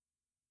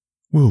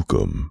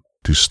Welcome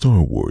to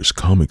Star Wars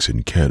Comics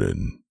in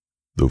Canon.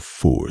 The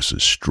Force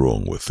is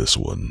strong with this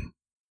one.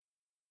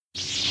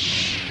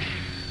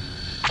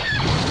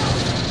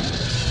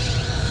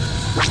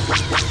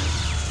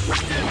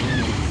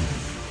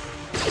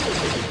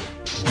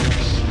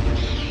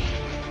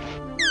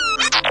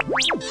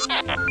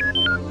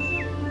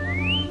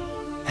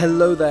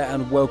 Hello there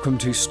and welcome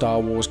to Star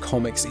Wars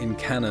Comics in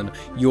Canon,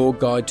 your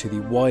guide to the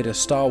wider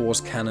Star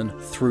Wars canon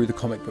through the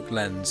comic book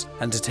lens.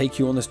 And to take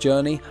you on this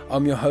journey,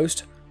 I'm your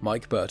host,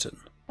 Mike Burton.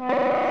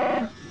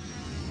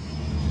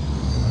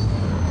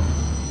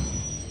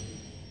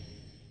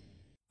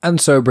 And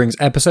so brings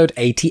episode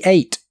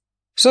 88.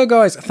 So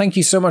guys, thank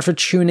you so much for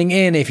tuning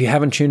in. If you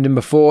haven't tuned in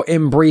before,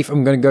 in brief,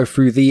 I'm going to go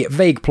through the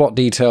vague plot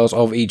details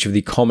of each of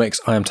the comics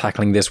I am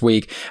tackling this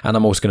week, and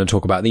I'm also going to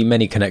talk about the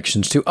many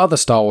connections to other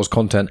Star Wars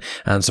content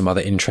and some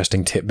other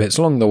interesting tidbits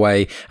along the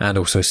way, and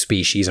also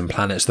species and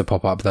planets that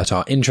pop up that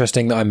are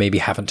interesting that I maybe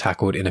haven't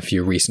tackled in a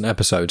few recent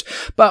episodes.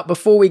 But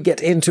before we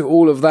get into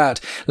all of that,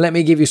 let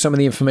me give you some of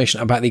the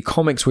information about the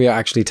comics we are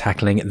actually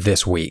tackling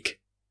this week.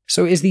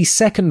 So it is the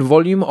second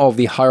volume of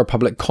the High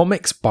Republic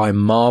comics by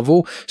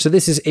Marvel. So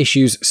this is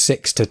issues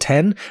 6 to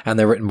 10, and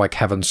they're written by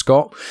Cavan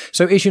Scott.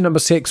 So issue number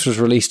 6 was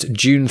released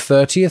June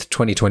 30th,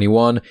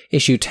 2021.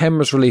 Issue 10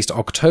 was released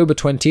October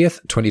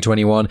 20th,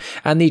 2021.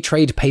 And the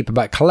trade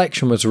paperback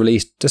collection was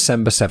released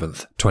December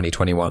 7th,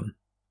 2021.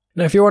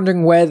 Now, if you're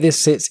wondering where this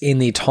sits in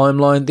the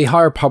timeline, the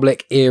High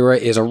Republic era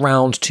is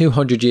around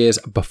 200 years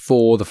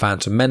before the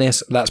Phantom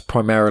Menace. That's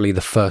primarily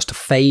the first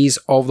phase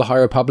of the High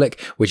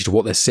Republic, which is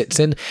what this sits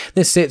in.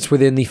 This sits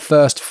within the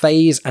first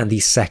phase and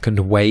the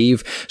second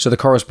wave, so the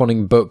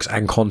corresponding books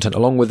and content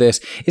along with this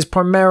is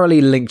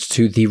primarily linked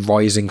to The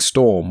Rising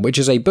Storm, which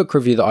is a book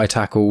review that I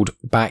tackled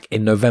back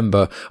in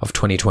November of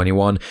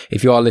 2021.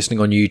 If you are listening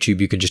on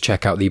YouTube, you can just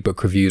check out the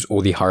book reviews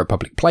or the High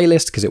Republic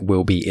playlist, because it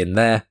will be in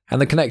there. And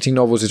the connecting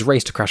novels is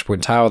Race to Crash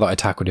Point Tower that I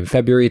tackled in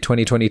February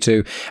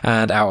 2022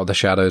 and Out of the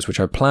Shadows,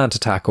 which I plan to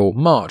tackle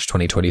March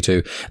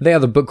 2022. They are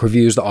the book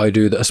reviews that I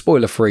do that are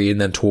spoiler free,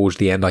 and then towards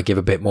the end I give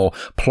a bit more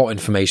plot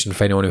information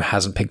for anyone who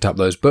hasn't picked up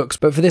those books.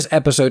 But for this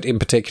episode in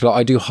particular,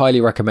 I do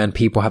highly recommend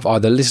people have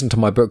either listened to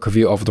my book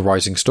review of The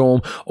Rising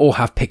Storm or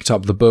have picked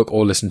up the book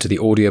or listened to the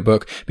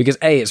audiobook, because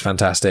A, it's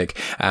fantastic,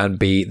 and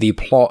B, the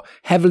plot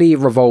heavily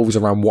revolves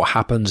around what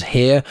happens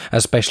here,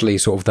 especially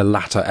sort of the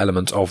latter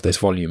elements of this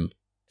volume.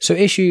 So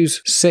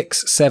issues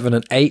 6, 7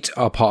 and 8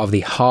 are part of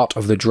the Heart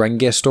of the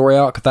Drengir story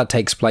arc that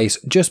takes place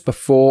just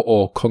before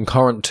or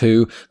concurrent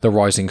to The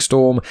Rising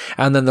Storm,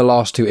 and then the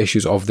last two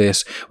issues of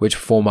this, which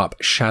form up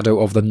Shadow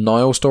of the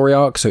Nile story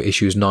arc, so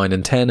issues 9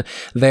 and 10,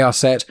 they are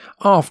set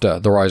after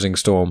The Rising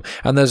Storm,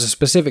 and there's a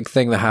specific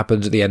thing that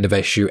happens at the end of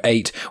issue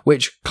 8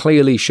 which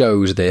clearly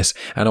shows this,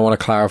 and I want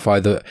to clarify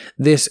that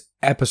this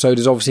episode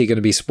is obviously going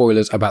to be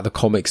spoilers about the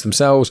comics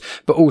themselves,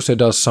 but also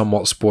does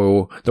somewhat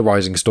spoil The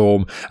Rising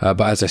Storm.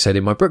 But as I said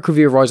in my book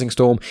review of Rising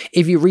Storm,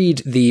 if you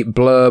read the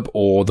blurb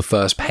or the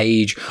first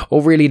page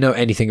or really know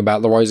anything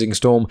about The Rising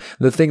Storm,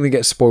 the thing that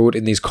gets spoiled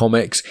in these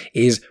comics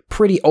is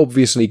pretty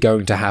obviously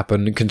going to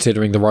happen,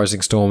 considering The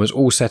Rising Storm is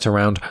all set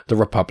around the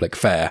Republic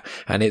Fair,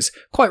 and it's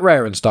quite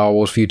rare in Star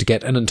Wars for you to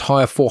get an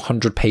entire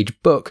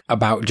 400-page book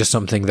about just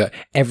something that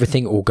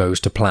everything all goes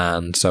to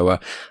plan. So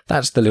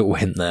that's the little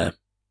hint there.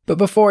 But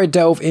before I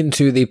delve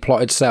into the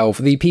plot itself,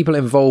 the people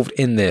involved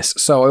in this,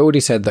 so I already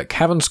said that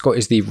Cavan Scott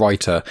is the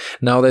writer.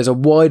 Now there's a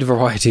wide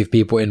variety of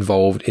people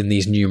involved in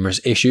these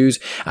numerous issues,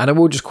 and I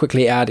will just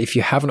quickly add, if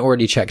you haven't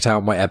already checked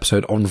out my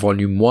episode on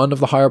Volume 1 of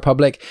the High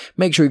Republic,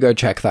 make sure you go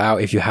check that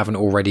out if you haven't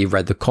already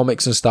read the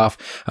comics and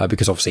stuff,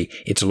 because obviously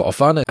it's a lot of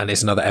fun, and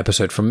it's another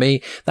episode from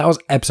me. That was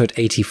episode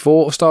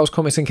 84 of Star Wars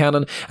Comics in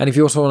Canon, and if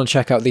you also want to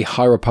check out the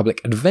High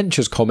Republic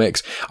Adventures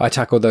comics, I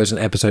tackled those in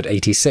episode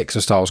 86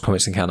 of Star Wars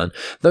Comics in Canon.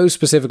 Those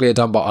specifically are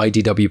done by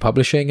IDW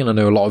Publishing, and I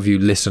know a lot of you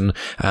listen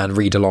and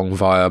read along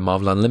via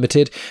Marvel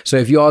Unlimited, so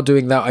if you are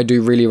doing that, I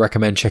do really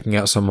recommend checking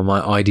out some of my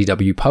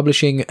IDW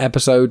Publishing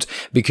episodes,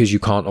 because you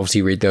can't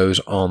obviously read those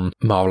on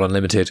Marvel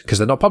Unlimited because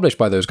they're not published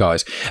by those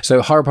guys.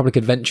 So High Republic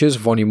Adventures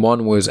Volume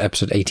 1 was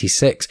episode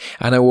 86,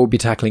 and I will be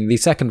tackling the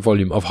second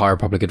volume of High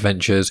Republic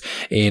Adventures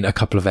in a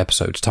couple of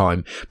episodes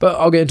time, but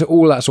I'll get into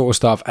all that sort of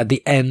stuff at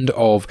the end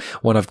of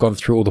when I've gone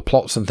through all the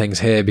plots and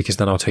things here, because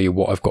then I'll tell you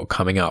what I've got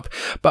coming up.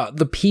 But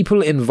the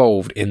people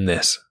involved in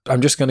this, I'm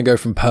just going to go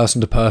from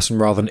person to person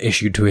rather than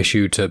issue to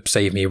issue to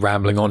save me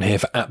rambling on here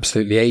for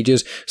absolutely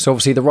ages. So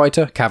obviously the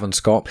writer, Cavan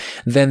Scott.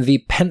 Then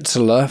the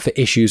penciler for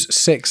issues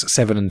 6,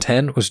 7 and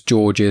 10 was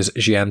Georges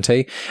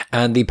Gianti,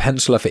 and the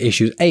penciler for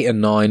issues 8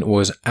 and 9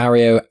 was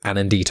Ario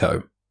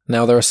Anandito.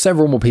 Now, there are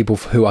several more people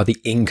who are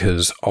the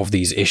inkers of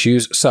these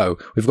issues. So,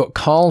 we've got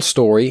Krall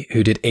Story,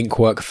 who did ink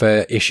work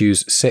for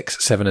issues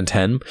 6, 7 and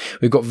 10.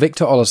 We've got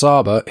Victor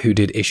Olazaba, who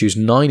did issues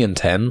 9 and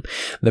 10.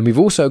 Then we've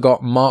also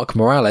got Mark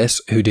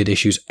Morales, who did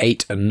issues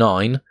 8 and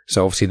 9.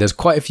 So, obviously, there's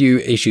quite a few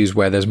issues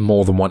where there's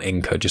more than one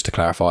inker, just to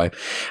clarify.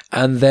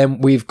 And then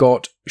we've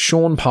got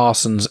Sean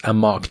Parsons and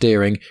Mark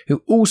Deering,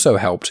 who also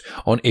helped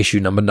on issue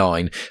number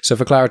 9. So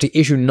for clarity,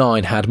 issue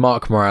 9 had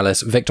Mark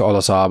Morales, Victor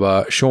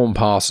Olazaba, Sean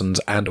Parsons,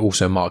 and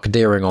also Mark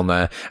Deering on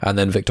there, and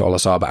then Victor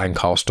Olazaba and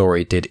Carl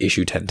Story did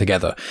issue 10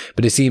 together.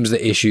 But it seems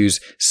that issues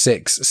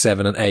 6,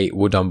 7, and 8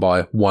 were done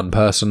by one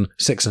person,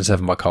 6 and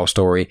 7 by Carl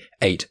Story,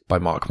 8 by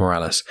Mark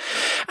Morales.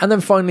 And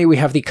then finally we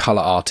have the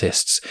colour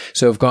artists.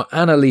 So we've got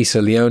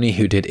Annalisa Leone,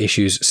 who did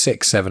issues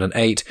 6, 7, and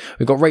 8.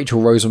 We've got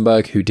Rachel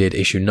Rosenberg, who did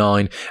issue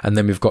 9, and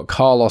then we've got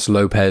Carlos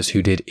Lopez,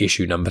 who did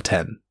issue number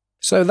 10.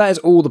 So that is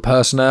all the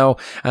personnel,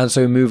 and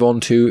so we move on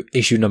to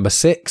issue number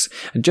 6.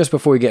 And just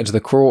before we get into the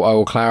Krall, I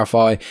will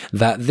clarify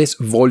that this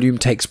volume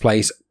takes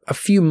place a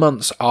few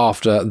months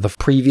after the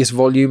previous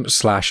volume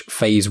 /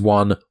 phase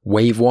 1,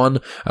 wave 1,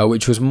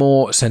 which was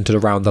more centered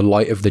around the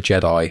Light of the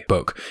Jedi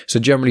book. So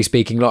generally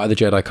speaking, Light of the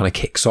Jedi kind of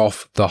kicks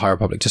off the High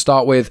Republic to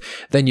start with.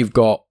 Then you've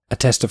got A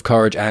Test of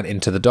Courage and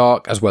Into the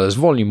Dark, as well as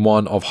Volume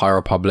 1 of High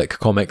Republic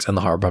Comics and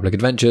the High Republic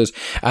Adventures.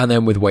 And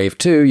then with Wave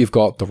 2, you've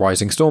got The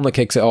Rising Storm that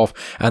kicks it off,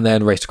 and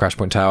then Race to Crash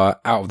Point Tower,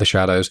 Out of the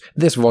Shadows,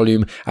 this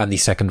volume, and the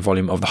second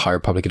volume of the High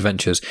Republic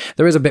Adventures.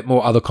 There is a bit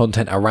more other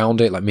content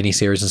around it, like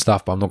miniseries and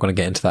stuff, but I'm not going to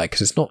get into that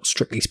because it's not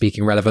strictly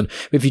speaking relevant.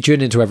 But if you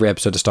tune into every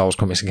episode of Star Wars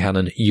Comics and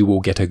Canon, you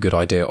will get a good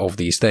idea of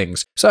these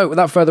things. So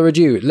without further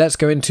ado, let's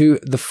go into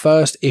the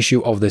first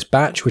issue of this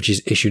batch, which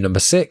is issue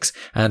number 6,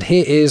 and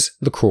here is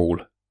the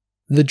Krall.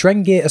 The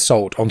Drengir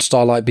assault on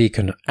Starlight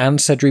Beacon and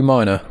Sedri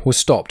Minor was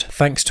stopped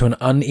thanks to an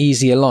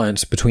uneasy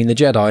alliance between the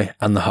Jedi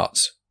and the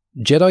Hutts.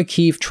 Jedi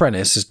Keeve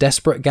Trennis'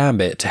 desperate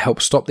gambit to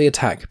help stop the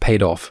attack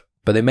paid off,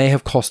 but they may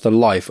have cost the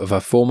life of her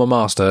former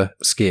master,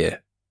 Sskeer.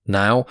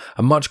 Now,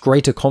 a much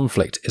greater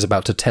conflict is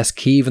about to test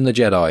Keeve and the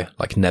Jedi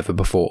like never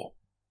before.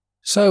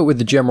 So with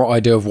the general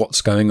idea of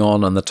what's going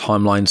on and the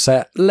timeline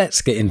set,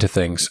 let's get into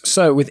things.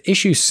 So with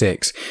issue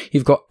 6,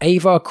 you've got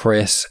Avar,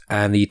 Kriss,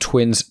 and the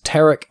twins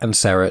Terek and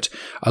Seret,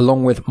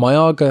 along with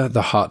Myarga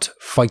the Hutt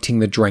fighting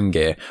the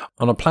Drengir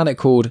on a planet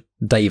called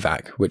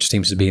Davak, which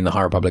seems to be in the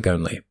High Republic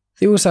only.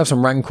 They also have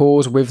some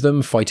Rancors with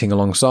them fighting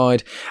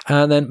alongside,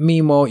 and then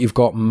meanwhile you've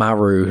got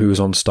Maru,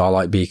 who's on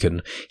Starlight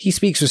Beacon. He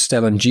speaks with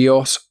Stellan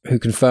Gios, who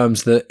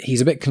confirms that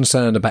he's a bit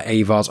concerned about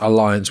Avar's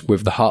alliance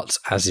with the Hutts,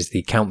 as is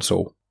the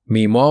Council.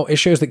 Meanwhile, it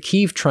shows that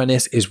Keeve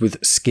Trennis is with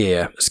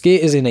Sskeer. Sskeer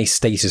is in a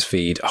stasis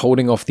feed,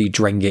 holding off the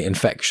Drengir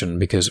infection,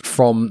 because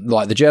from,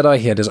 like the Jedi,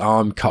 he had his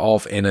arm cut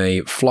off in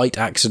a flight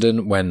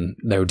accident when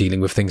they were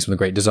dealing with things from the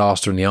Great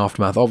Disaster and the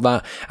aftermath of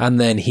that, and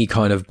then he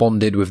kind of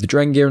bonded with the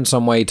Drengir in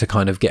some way to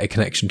kind of get a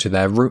connection to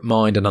their root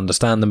mind and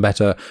understand them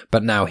better,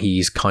 but now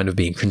he's kind of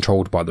being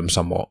controlled by them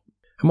somewhat.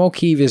 And while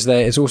Keeve is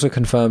there, it's also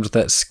confirmed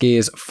that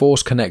Skeer's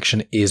force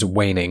connection is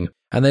waning,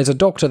 and there's a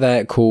doctor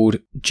there called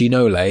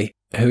Ginole,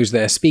 who's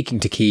there speaking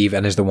to Keeve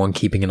and is the one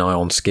keeping an eye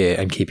on Sskeer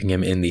and keeping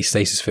him in the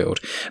stasis field.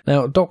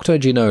 Now, Dr.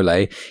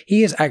 Ginole,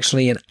 he is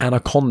actually an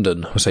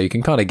anacondan, so you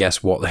can kind of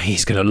guess what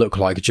he's going to look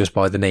like just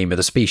by the name of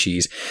the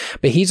species.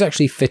 But he's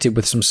actually fitted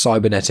with some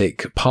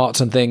cybernetic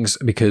parts and things,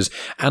 because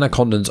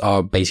anacondans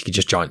are basically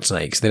just giant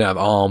snakes. They don't have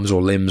arms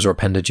or limbs or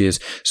appendages,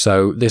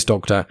 so this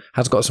doctor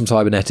has got some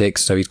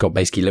cybernetics, so he's got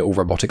basically little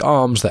robotic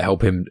arms that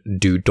help him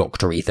do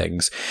doctory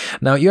things.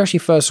 Now, you actually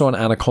first saw an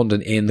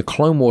anacondan in the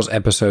Clone Wars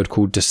episode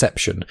called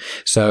Deception.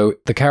 So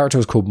the character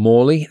was called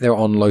Morley, they're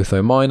on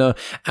Lotho Minor,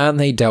 and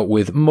they dealt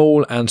with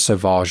Maul and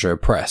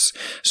Sauvage Press.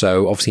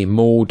 So obviously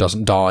Maul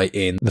doesn't die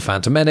in The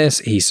Phantom Menace,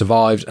 he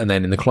survived, and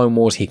then in the Clone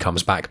Wars he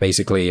comes back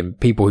basically, and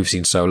people who've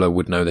seen Solo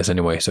would know this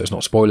anyway, so it's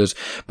not spoilers,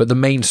 but the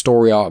main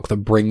story arc that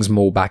brings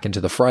Maul back into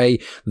the fray,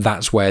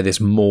 that's where this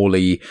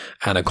Morley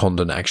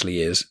anacondan actually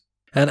is.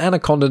 And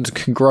anacondans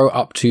can grow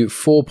up to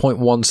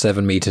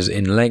 4.17 meters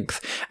in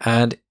length,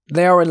 and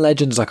they are in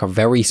Legends like a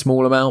very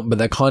small amount, but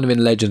they're kind of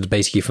in Legends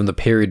basically from the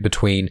period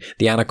between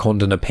the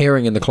Anacondan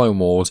appearing in the Clone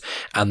Wars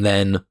and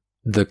then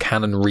the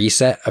canon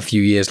reset a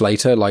few years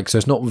later. So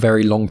it's not a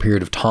very long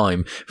period of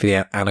time for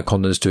the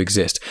Anacondans to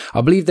exist.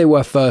 I believe they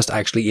were first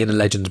actually in a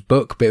Legends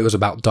book, but it was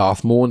about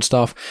Darth Maul and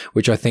stuff,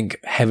 which I think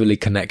heavily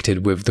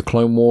connected with the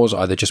Clone Wars,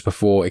 either just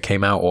before it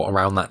came out or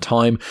around that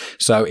time.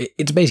 So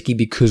it's basically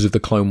because of the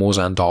Clone Wars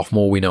and Darth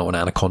Maul we know what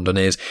an Anacondan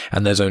is,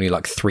 and there's only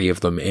 3 of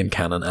them in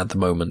canon at the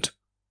moment.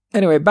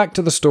 Anyway, back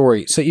to the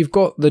story. So you've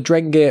got the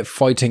Drengir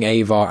fighting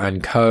Avar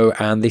and co,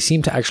 and they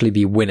seem to actually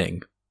be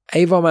winning.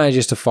 Avar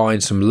manages to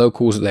find some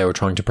locals that they were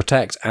trying to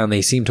protect, and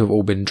they seem to have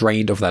all been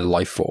drained of their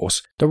life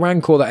force. The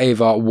Rancor that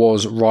Avar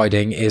was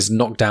riding is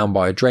knocked down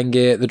by a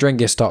Drengir. The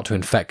Drengir start to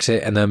infect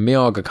it, and then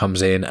Myarga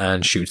comes in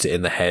and shoots it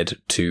in the head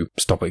to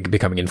stop it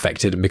becoming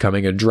infected and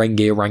becoming a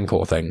Drengir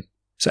Rancor thing.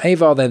 So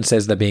Avar then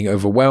says they're being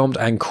overwhelmed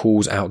and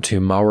calls out to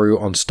Maru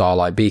on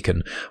Starlight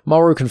Beacon.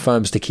 Maru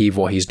confirms to Keeve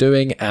what he's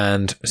doing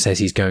and says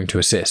he's going to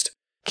assist.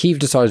 Keeve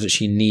decides that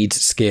she needs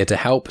Sskeer to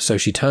help, so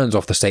she turns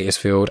off the status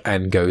field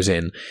and goes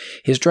in.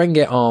 His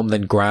Drengir arm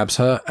then grabs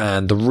her,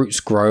 and the roots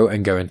grow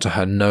and go into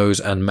her nose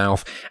and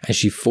mouth, and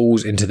she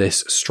falls into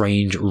this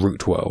strange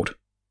root world.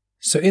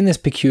 So in this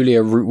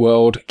peculiar root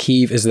world,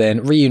 Keeve is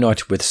then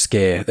reunited with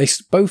Sskeer. They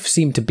both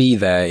seem to be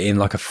there in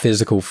like a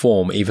physical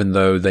form, even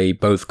though they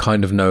both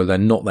kind of know they're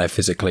not there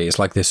physically. It's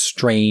like this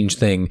strange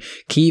thing.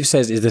 Keeve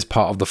says, is this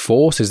part of the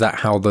Force? Is that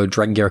how the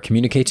Drengir are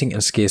communicating?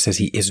 And Sskeer says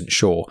he isn't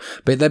sure.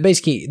 But they're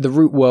basically, the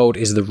root world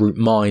is the root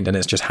mind, and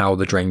it's just how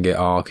the Drengir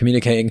are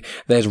communicating.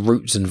 There's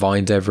roots and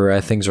vines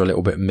everywhere. Things are a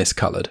little bit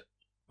miscoloured.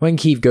 When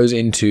Keeve goes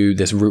into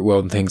this root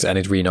world and things and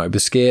is reunited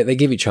with Sskeer, they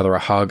give each other a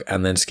hug,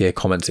 and then Sskeer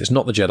comments it's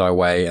not the Jedi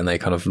way, and they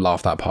kind of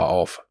laugh that part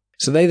off.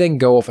 So they then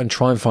go off and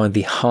try and find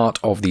the heart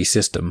of the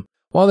system.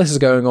 While this is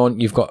going on,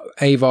 you've got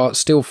Avar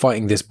still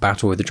fighting this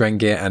battle with the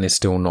Drengir and is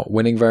still not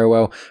winning very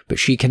well, but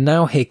she can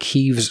now hear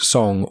Keeve's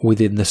song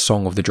within the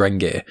song of the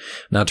Drengir.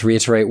 Now, to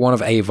reiterate, one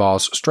of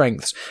Avar's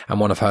strengths and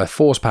one of her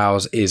Force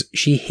powers is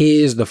she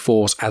hears the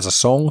Force as a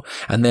song,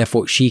 and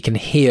therefore she can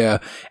hear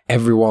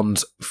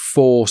everyone's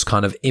Force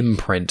kind of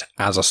imprint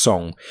as a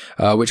song,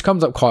 which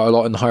comes up quite a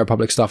lot in the High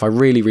Republic stuff. I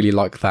really, really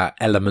like that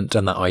element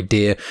and that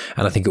idea,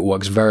 and I think it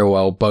works very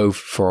well both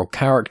for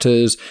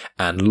characters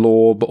and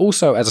lore, but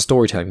also as a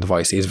storytelling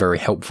device. Is very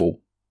helpful.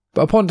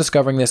 But upon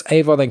discovering this,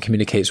 Avar then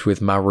communicates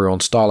with Maru on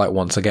Starlight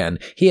once again.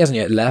 He hasn't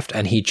yet left,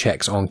 and he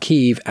checks on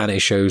Keeve, and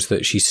it shows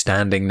that she's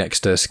standing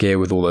next to Sskeer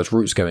with all those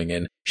roots going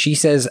in. She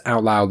says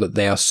out loud that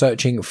they are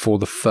searching for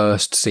the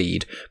first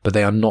seed, but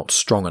they are not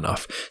strong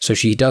enough. So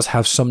she does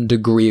have some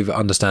degree of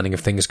understanding of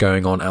things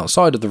going on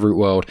outside of the root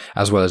world,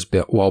 as well as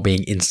while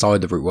being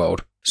inside the root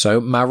world. So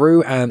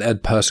Maru and a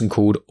person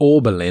called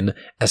Oberlin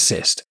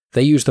assist.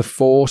 They use the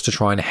Force to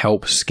try and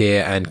help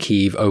Sskeer and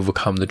Keeve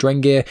overcome the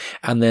Drengir,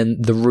 and then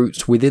the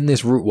roots within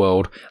this root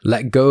world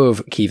let go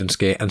of Keeve and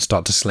Sskeer and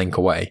start to slink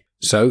away.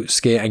 So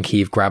Sskeer and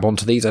Keeve grab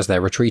onto these as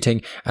they're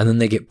retreating, and then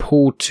they get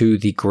pulled to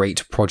the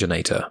Great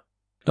Progenitor.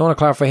 Now, I want to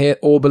clarify here,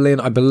 Oberlin,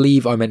 I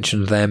believe I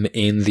mentioned them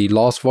in the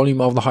last volume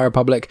of the High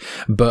Republic,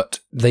 but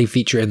they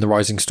feature in the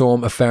Rising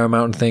Storm a fair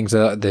amount of things.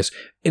 This,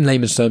 in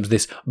layman's terms,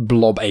 this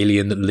blob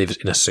alien that lives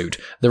in a suit.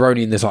 They're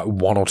only in this like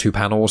 1 or 2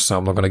 panels, so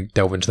I'm not going to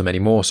delve into them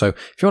anymore. So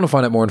if you want to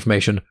find out more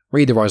information,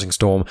 read the Rising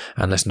Storm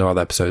and listen to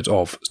other episodes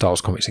of Star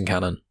Wars Comics in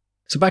Canon.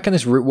 So back in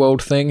this root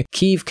world thing,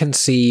 Keeve can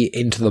see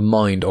into the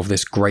mind of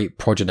this great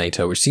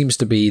progenitor, which seems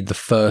to be the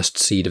first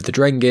seed of the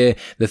Drengir,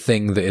 the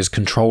thing that is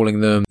controlling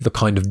them, the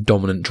kind of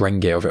dominant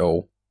Drengir of it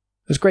all.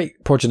 This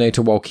great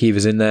progenitor, while Keeve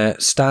is in there,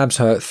 stabs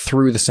her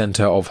through the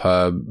centre of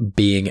her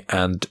being,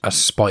 and a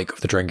spike of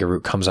the Drengir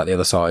root comes out the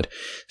other side.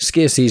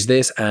 Sskeer sees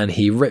this and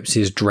he rips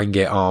his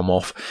Drengir arm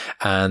off,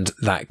 and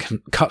that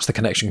cuts the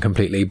connection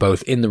completely,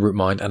 both in the root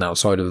mind and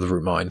outside of the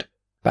root mind.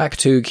 Back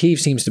to Keeve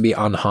seems to be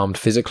unharmed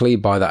physically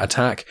by that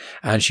attack,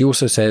 and she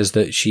also says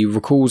that she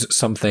recalls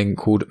something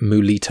called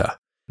Mulita.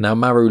 Now,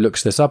 Maru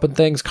looks this up and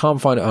things,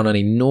 can't find it on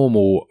any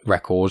normal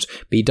records,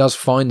 but he does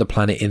find the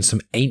planet in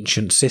some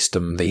ancient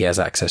system that he has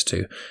access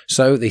to.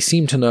 So they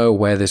seem to know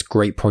where this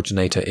great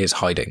progenitor is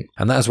hiding,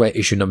 and that is where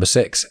issue number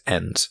 6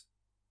 ends.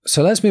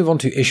 So let's move on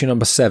to issue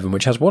number 7,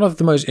 which has one of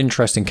the most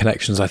interesting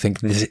connections, I think,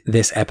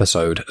 this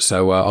episode.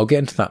 So I'll get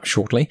into that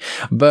shortly.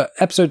 But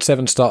episode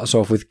 7 starts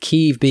off with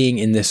Keeve being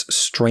in this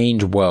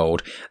strange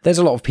world. There's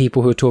a lot of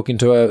people who are talking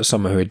to her,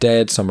 some who are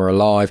dead, some are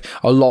alive.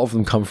 A lot of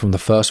them come from the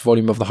first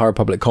volume of the High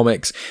Republic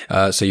comics.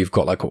 So you've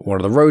got like one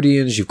of the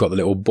Rhodians, you've got the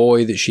little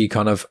boy that she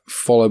kind of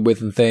followed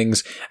with and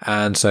things.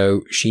 And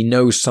so she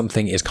knows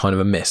something is kind of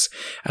amiss.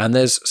 And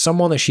there's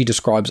someone that she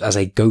describes as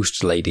a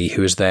ghost lady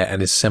who is there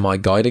and is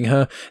semi-guiding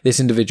her. This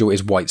individual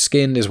is white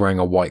skinned, is wearing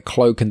a white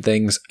cloak and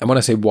things. And when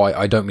I say white,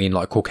 I don't mean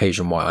like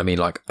Caucasian white, I mean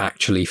like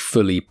actually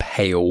fully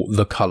pale,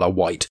 the colour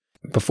white.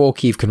 Before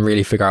Keeve can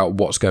really figure out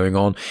what's going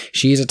on,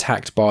 she is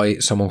attacked by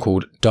someone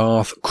called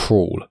Darth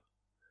Krall.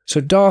 So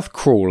Darth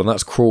Krall, and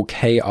that's Krall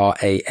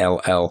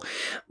Krall,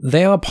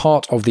 they are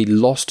part of the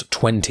Lost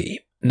 20.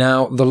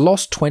 Now, the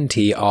Lost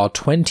 20 are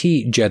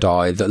 20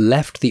 Jedi that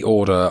left the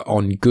Order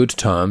on good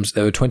terms.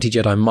 There were 20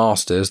 Jedi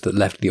Masters that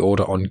left the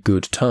Order on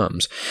good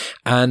terms.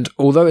 And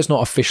although it's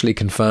not officially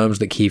confirmed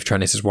that Keeve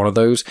Trennis is one of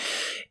those,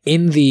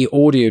 in the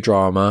audio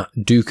drama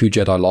Dooku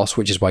Jedi Lost,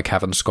 which is by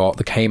Cavan Scott,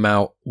 that came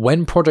out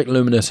when Project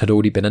Luminous had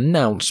already been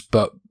announced,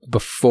 but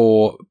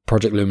before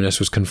Project Luminous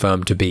was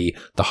confirmed to be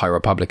the High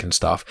Republic and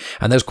stuff.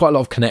 And there's quite a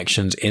lot of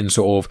connections in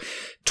sort of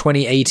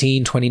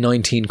 2018,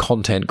 2019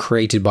 content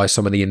created by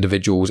some of the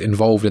individuals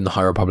involved in the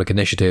High Republic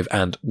initiative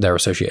and their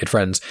associated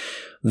friends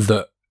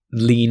that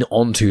lean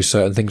onto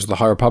certain things of the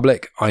High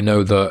Republic. I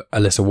know that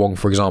Alyssa Wong,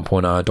 for example,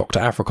 in Dr.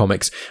 Afra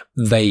comics,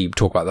 they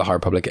talk about the High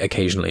Republic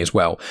occasionally as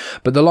well.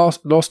 But the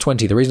Lost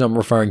 20, the reason I'm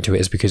referring to it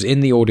is because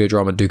in the audio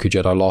drama Dooku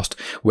Jedi Lost,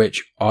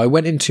 which I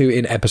went into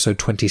in episode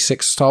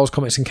 26 of Star Wars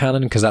Comics in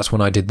Canon, because that's when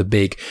I did the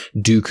big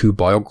Dooku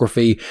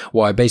biography,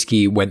 where I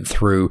basically went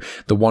through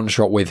the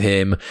one-shot with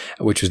him,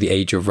 which was the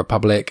Age of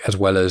Republic, as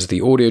well as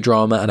the audio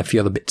drama and a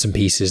few other bits and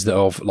pieces that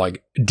of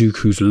like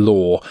Dooku's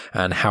lore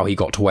and how he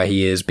got to where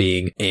he is,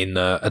 being in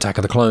Attack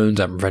of the Clones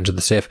and Revenge of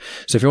the Sith.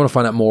 So if you want to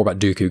find out more about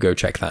Dooku, go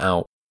check that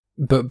out.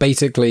 But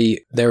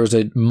basically, there is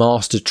a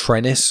Master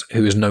Trennis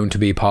who is known to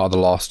be part of the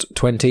Lost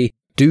 20.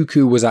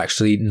 Dooku was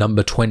actually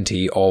number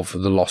 20 of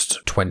the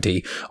Lost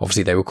 20.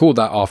 Obviously, they were called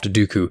that after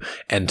Dooku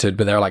entered,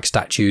 but they're like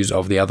statues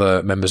of the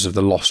other members of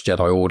the Lost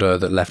Jedi Order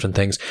that left and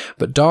things.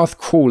 But Darth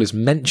Krall is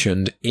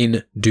mentioned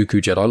in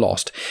Dooku Jedi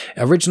Lost,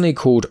 originally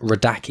called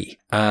Radaki.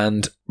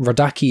 And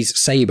Radaki's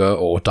saber,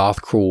 or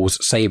Darth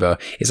Krall's saber,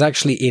 is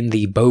actually in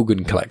the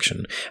Bogan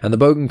collection. And the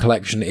Bogan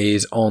collection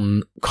is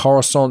on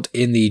Coruscant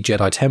in the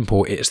Jedi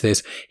Temple. It's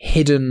this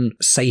hidden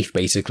safe,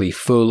 basically,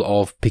 full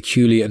of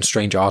peculiar and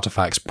strange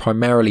artifacts,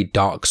 primarily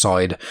dark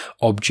side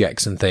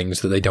objects and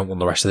things that they don't want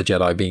the rest of the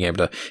Jedi being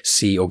able to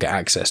see or get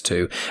access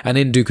to. And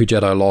in Dooku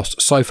Jedi Lost,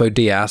 Sifo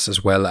Dyas,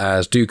 as well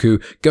as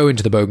Dooku, go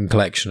into the Bogan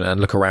collection and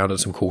look around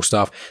at some cool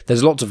stuff.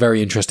 There's lots of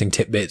very interesting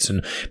tidbits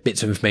and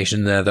bits of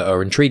information in there that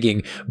are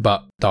intriguing,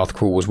 but Darth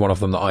Krall was one of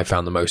them that I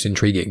found the most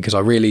intriguing because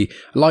I really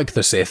like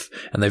the Sith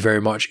and they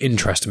very much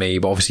interest me,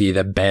 but obviously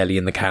they're barely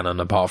in the canon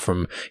apart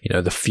from,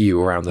 the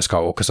few around the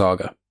Skywalker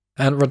saga.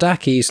 And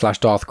Radaki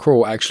 / Darth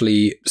Krall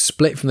actually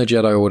split from the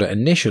Jedi Order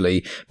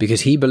initially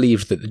because he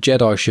believed that the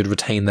Jedi should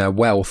retain their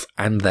wealth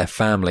and their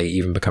family,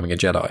 even becoming a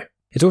Jedi.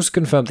 It's also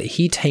confirmed that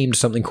he tamed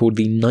something called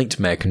the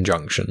Nightmare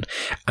Conjunction,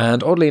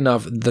 and oddly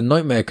enough, the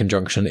Nightmare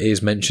Conjunction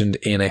is mentioned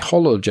in a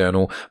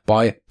holojournal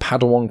by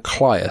Padawan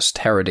Clias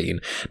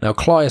Terradine. Now,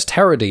 Clias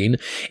Terradine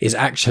is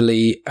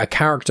actually a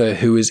character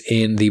who is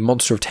in the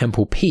Monster of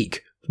Temple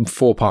Peak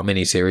 4-part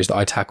miniseries that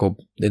I tackled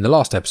in the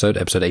last episode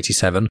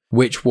 87,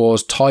 which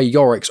was Ty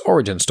Yorik's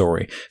origin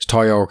story. So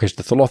Ty Yorik is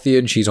the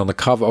Thalothian. She's on the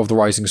cover of The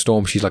Rising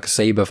Storm. She's like a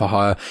saber for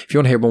hire. If you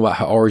want to hear more about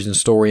her origin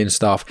story and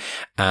stuff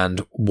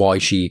and why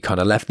she kind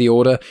of left the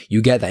Order,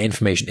 you get that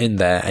information in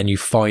there and you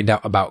find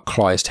out about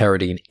Clias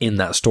Terradine in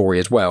that story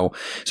as well.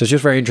 So it's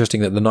just very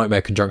interesting that the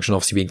Nightmare Conjunction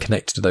obviously being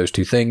connected to those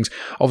two things.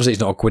 Obviously,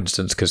 it's not a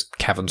coincidence because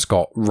Cavan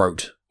Scott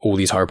wrote all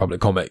these High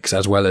Republic comics,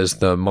 as well as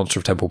the Monster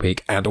of Temple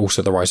Peak and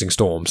also The Rising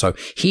Storm. So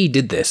he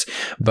did this,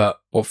 but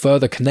what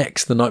further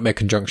connects the Nightmare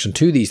Conjunction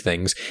to these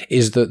things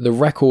is that the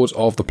records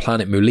of the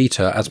planet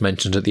Mulita, as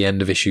mentioned at the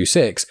end of issue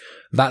 6,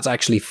 that's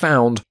actually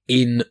found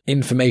in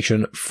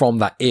information from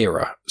that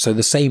era. So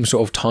the same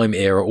sort of time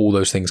era, all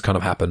those things kind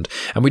of happened.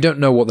 And we don't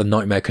know what the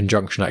Nightmare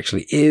Conjunction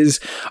actually is.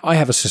 I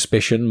have a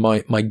suspicion.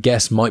 My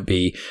guess might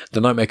be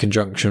the Nightmare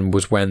Conjunction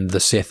was when the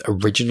Sith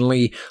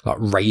originally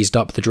raised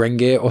up the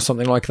Drengir or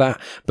something like that.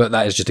 But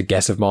that is just a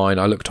guess of mine.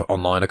 I looked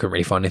online. I couldn't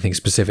really find anything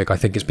specific. I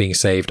think it's being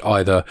saved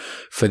either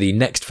for the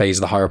next phase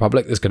of the High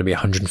Republic. There's going to be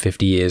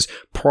 150 years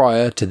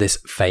prior to this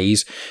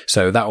phase.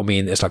 So that will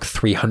mean it's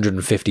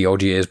 350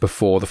 odd years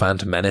before the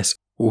Phantom Menace.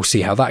 We'll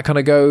see how that kind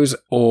of goes,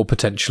 or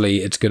potentially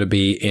it's going to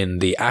be in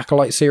the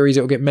Acolyte series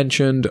it'll get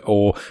mentioned,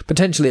 or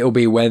potentially it'll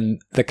be when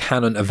the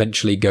canon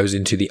eventually goes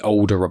into the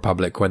older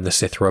Republic, when the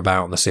Sith were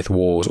about and the Sith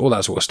Wars, all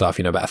that sort of stuff,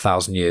 about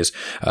 1,000 years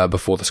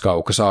before the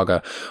Skywalker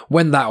Saga.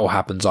 When that all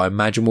happens, I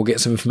imagine we'll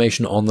get some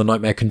information on the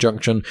Nightmare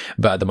Conjunction,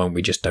 but at the moment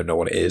we just don't know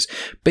what it is.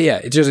 But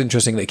yeah, it's just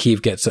interesting that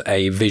Keeve gets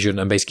a vision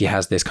and basically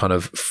has this kind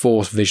of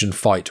Force vision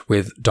fight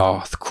with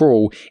Darth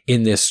Krall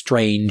in this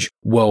strange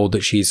world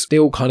that she's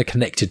still kind of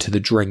connected to the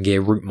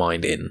Drengir root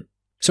mind in.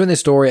 So in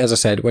this story, as I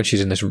said, when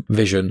she's in this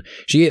vision,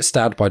 she gets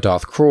stabbed by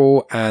Darth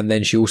Krall, and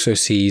then she also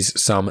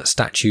sees some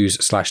statues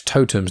 /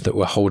 totems that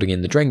were holding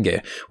in the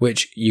Drengir,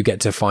 which you get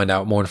to find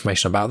out more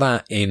information about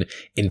that in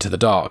Into the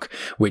Dark,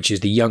 which is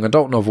the young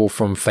adult novel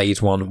from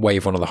Phase 1,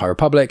 Wave 1 of the High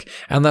Republic,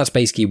 and that's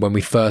basically when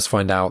we first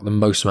find out the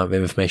most amount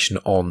of information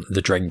on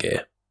the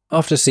Drengir.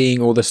 After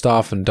seeing all the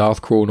stuff and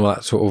Darth Krall and all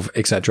that sort of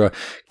etc.,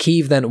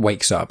 Keeve then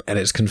wakes up, and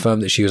it's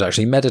confirmed that she was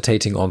actually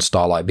meditating on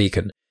Starlight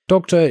Beacon.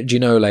 Dr.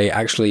 Ginole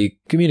actually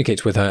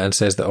communicates with her and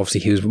says that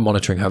obviously he was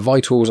monitoring her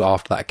vitals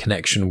after that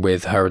connection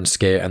with her and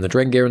Sskeer and the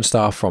Drengir and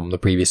stuff from the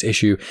previous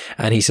issue,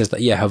 and he says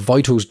that her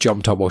vitals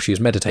jumped up while she was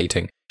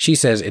meditating. She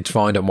says it's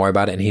fine, don't worry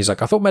about it, and he's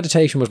like, I thought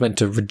meditation was meant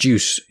to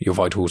reduce your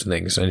vitals and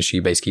things, and she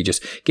basically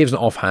just gives an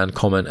offhand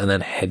comment and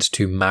then heads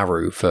to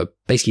Maru for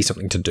basically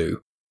something to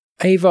do.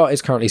 Avar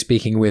is currently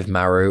speaking with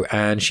Maru,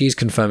 and she's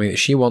confirming that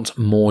she wants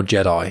more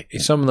Jedi.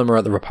 Some of them are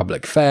at the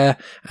Republic Fair,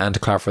 and to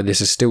clarify,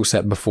 this is still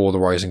set before the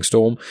Rising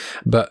Storm,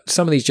 but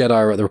some of these Jedi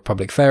are at the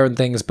Republic Fair and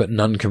things, but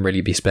none can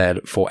really be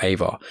spared for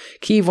Avar.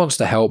 Keeve wants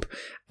to help,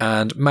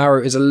 and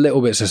Maru is a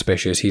little bit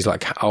suspicious. He's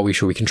like, are we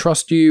sure we can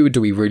trust you? Do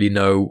we really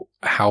know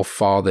how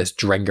far this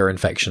Drengir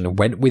infection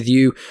went with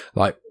you?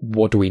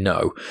 What do we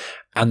know?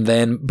 And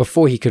then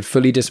before he could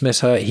fully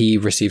dismiss her, he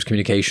receives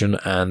communication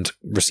and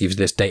receives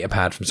this data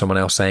pad from someone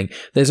else saying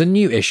there's a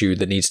new issue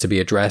that needs to be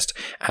addressed.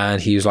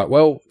 And he was like,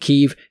 well,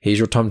 Keeve, here's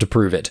your time to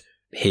prove it.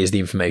 Here's the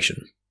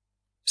information.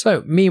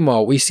 So,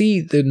 meanwhile, we see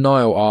the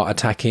Nihil are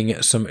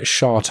attacking some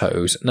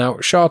Shartos. Now,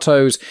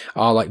 Shartos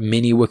are like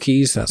mini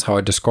Wookiees, that's how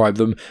I describe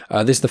them.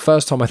 This is the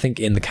first time, I think,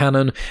 in the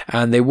canon,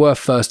 and they were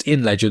first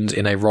in Legends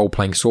in a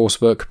role-playing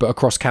sourcebook, but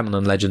across canon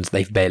and Legends,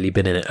 they've barely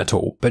been in it at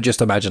all. But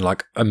just imagine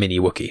like a mini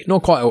Wookiee.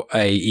 Not quite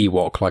a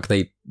Ewok,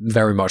 they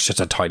very much just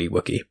a tiny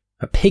Wookiee.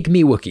 A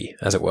pygmy Wookiee,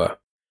 as it were.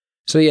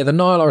 So yeah, the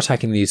Nihil are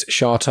attacking these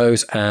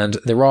Shartos, and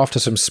they're after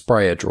some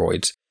sprayer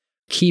droids.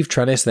 Keeve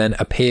Trennis then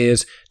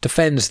appears,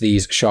 defends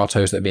these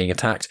Shartos that are being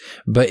attacked,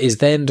 but is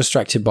then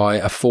distracted by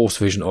a force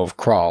vision of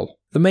Krall.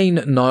 The main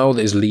Nihil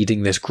that is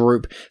leading this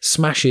group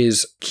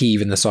smashes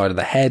Keeve in the side of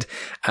the head,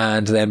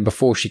 and then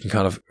before she can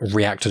kind of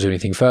react or do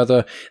anything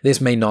further,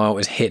 this main Nihil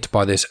is hit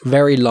by this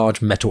very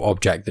large metal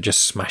object that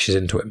just smashes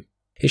into him.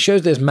 It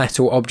shows this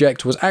metal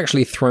object was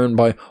actually thrown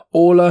by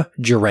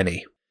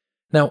E88.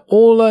 Now,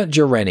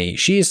 E88,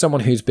 she is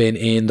someone who's been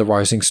in The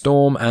Rising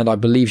Storm, and I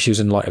believe she was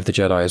in Light of the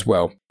Jedi as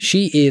well.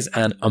 She is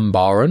an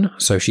Umbaran,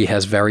 so she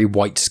has very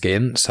white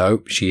skin,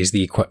 so she is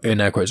the,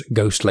 in air quotes,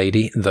 ghost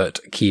lady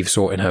that Keeve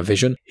saw in her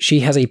vision.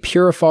 She has a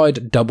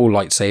purified double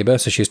lightsaber,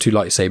 so she has two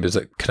lightsabers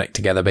that connect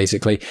together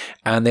basically,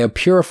 and they are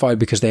purified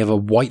because they have a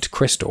white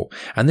crystal.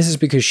 And this is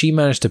because she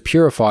managed to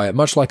purify it,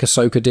 much like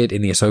Ahsoka did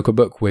in the Ahsoka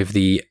book with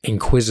the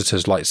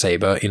Inquisitor's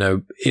lightsaber. You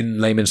know, in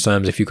layman's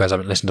terms, if you guys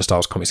haven't listened to Star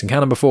Wars comics and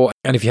canon before,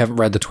 and if you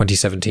haven't read the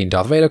 2017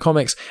 Darth Vader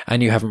comics,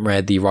 and you haven't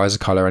read the Rise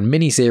of Kylo Ren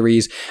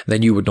miniseries,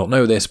 then you would not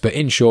know this, but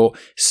in short,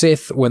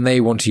 Sith, when they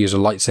want to use a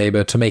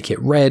lightsaber to make it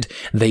red,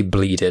 they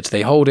bleed it.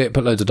 They hold it,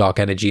 put loads of dark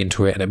energy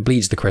into it, and it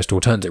bleeds the crystal,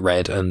 turns it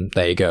red, and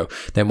there you go.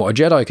 Then what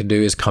a Jedi can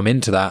do is come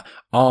into that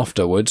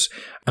afterwards,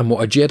 and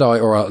what a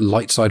Jedi or a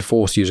light side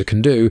Force user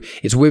can do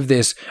is with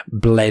this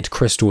bled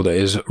crystal that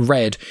is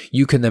red,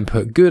 you can then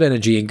put good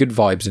energy and good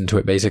vibes into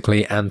it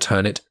basically and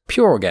turn it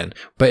pure again,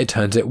 but it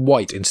turns it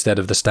white instead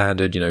of the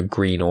standard,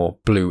 green or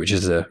blue, which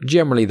is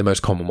generally the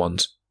most common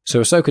ones. So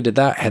Ahsoka did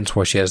that, hence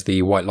why she has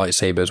the white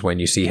lightsabers when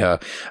you see her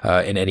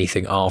in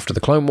anything after the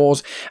Clone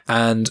Wars,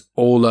 and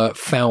Orla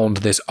found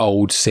this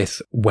old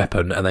Sith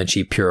weapon and then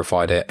she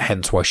purified it,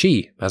 hence why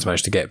she has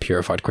managed to get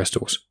purified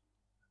crystals.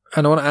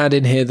 And I want to add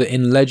in here that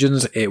in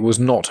Legends, it was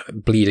not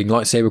bleeding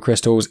lightsaber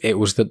crystals, it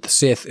was that the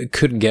Sith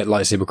couldn't get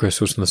lightsaber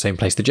crystals from the same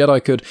place the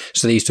Jedi could,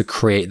 so they used to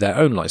create their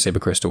own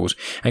lightsaber crystals,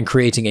 and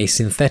creating a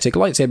synthetic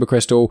lightsaber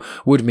crystal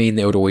would mean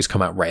they would always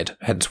come out red,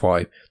 hence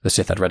why the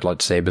Sith had red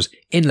lightsabers,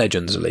 in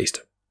Legends at least.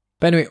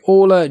 But anyway,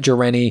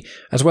 E88,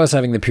 as well as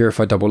having the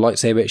purified double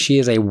lightsaber, she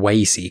is a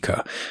way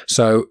seeker,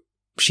 so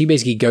she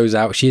basically goes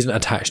out, she isn't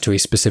attached to a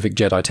specific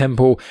Jedi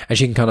temple, and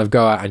she can kind of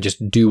go out and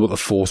just do what the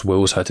Force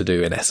wills her to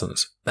do in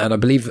essence. And I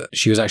believe that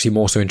she was actually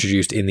more so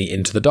introduced in the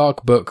Into the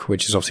Dark book,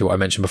 which is obviously what I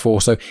mentioned before.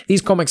 So these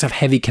comics have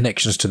heavy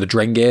connections to the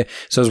Drengir,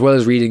 so as well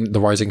as reading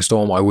The Rising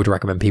Storm, I would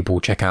recommend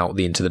people check out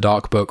the Into the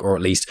Dark book, or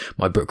at least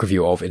my book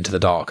review of Into the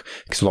Dark,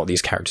 because a lot of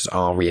these characters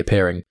are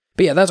reappearing.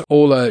 But yeah, that's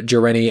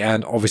E88,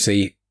 and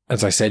obviously,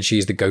 as I said,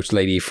 she's the ghost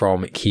lady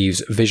from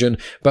Keeve's vision,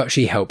 but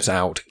she helps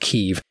out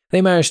Keeve.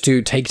 They manage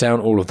to take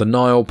down all of the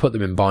Nihil, put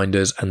them in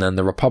binders, and then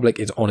the Republic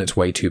is on its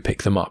way to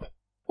pick them up.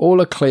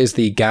 Orla clears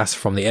the gas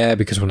from the air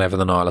because whenever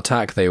the Nihil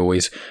attack, they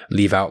always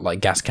leave out like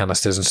gas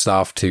canisters and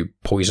stuff to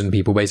poison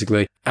people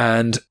basically.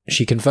 And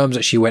she confirms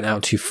that she went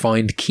out to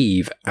find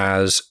Keeve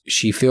as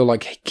she feels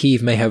like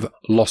Keeve may have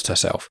lost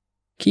herself.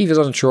 Keeve is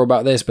unsure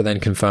about this, but then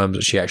confirms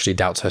that she actually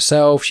doubts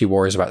herself. She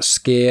worries about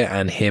Sskeer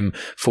and him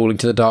falling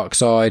to the dark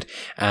side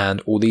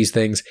and all these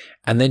things.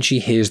 And then she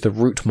hears the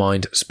Root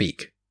Mind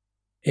speak.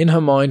 In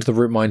her mind, the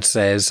Root Mind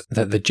says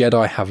that the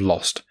Jedi have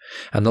lost.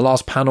 And the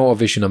last panel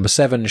of issue number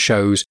 7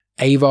 shows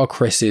Avar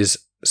Kriss's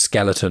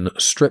skeleton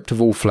stripped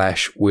of all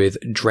flesh with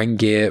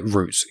Drengir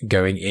roots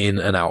going in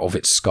and out of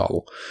its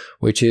skull,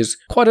 which is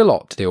quite a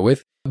lot to deal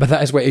with. But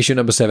that is where issue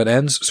number 7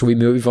 ends, so we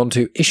move on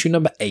to issue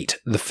number 8,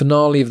 the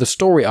finale of the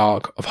story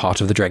arc of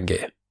Heart of the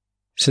Drengir.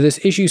 So this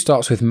issue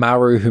starts with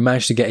Maru, who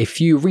managed to get a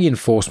few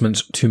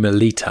reinforcements to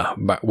Melita,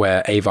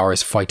 where Avar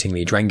is fighting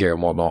the Drengir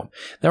and whatnot.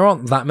 There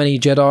aren't that many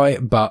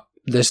Jedi, but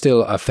there's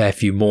still a fair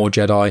few more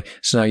Jedi,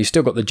 so now you've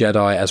still got the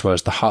Jedi as well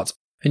as the Hutt,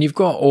 and you've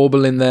got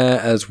Orbill in there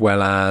as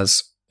well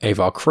as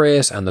Avar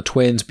Kriss and the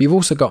twins, but you've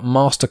also got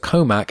Master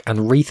Comac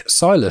and Reath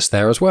Silas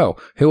there as well,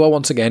 who are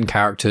once again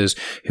characters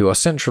who are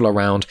central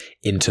around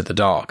Into the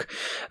Dark.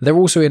 They're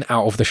also in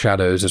Out of the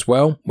Shadows as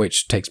well,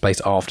 which takes place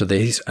after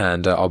these,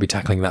 and I'll be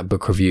tackling that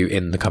book review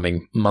in the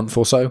coming month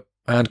or so.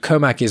 And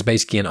Comac is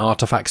basically an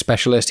artifact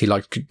specialist. He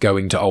likes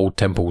going to old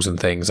temples and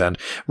things, and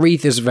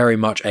Reath is very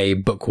much a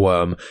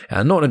bookworm,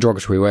 and not in a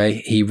derogatory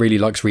way. He really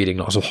likes reading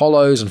lots of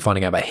hollows and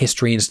finding out about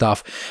history and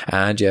stuff,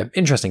 and yeah,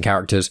 interesting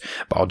characters,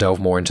 but I'll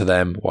delve more into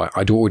them. Well,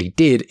 I already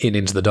did in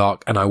Into the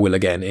Dark, and I will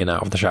again in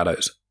Out of the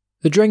Shadows.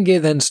 The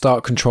Drengir then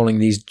start controlling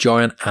these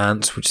giant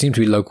ants, which seem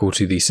to be local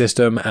to the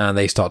system, and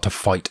they start to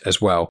fight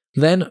as well.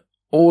 Then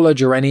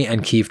E88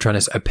 and Keeve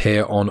Trennis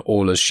appear on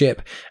Orla's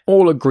ship.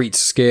 Orla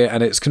greets Sskeer,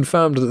 and it's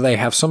confirmed that they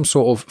have some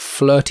sort of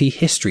flirty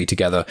history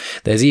together.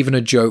 There's even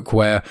a joke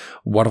where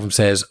one of them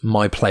says,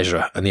 "My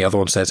pleasure," and the other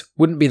one says,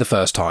 "Wouldn't be the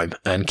first time,"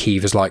 and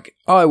Keeve is like,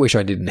 "I wish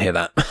I didn't hear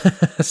that."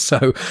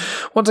 So,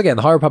 once again,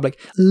 the High Republic,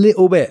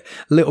 little bit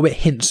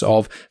hints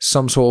of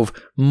some sort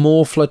of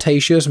more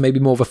flirtatious,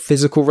 maybe more of a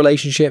physical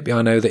relationship.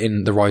 I know that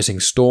in The Rising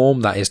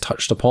Storm that is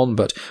touched upon,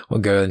 but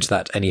won't go into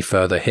that any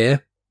further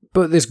here.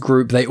 But this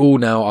group, they all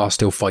now are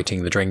still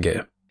fighting the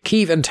Drengir.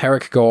 Keeve and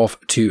Terek go off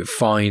to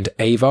find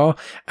Avar,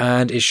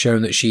 and it's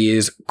shown that she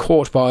is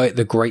caught by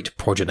the Great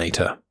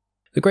Progenitor.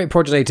 The Great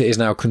Progenitor is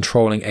now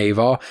controlling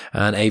Avar,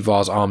 and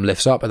Avar's arm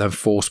lifts up and then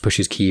Force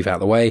pushes Keeve out of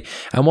the way,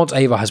 and once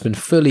Avar has been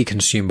fully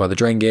consumed by the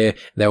Drengir,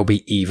 they'll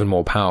be even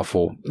more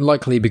powerful,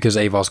 likely because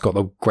Avar's got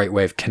the great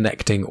way of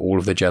connecting all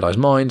of the Jedi's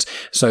minds,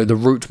 so the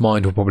root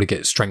mind will probably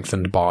get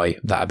strengthened by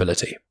that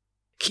ability.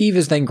 Keeve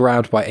is then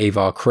grabbed by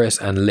Avar Kriss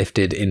and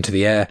lifted into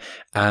the air,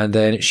 and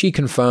then she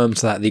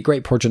confirms that the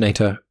Great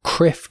Progenitor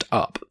criffed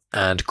up.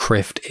 And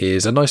crift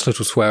is a nice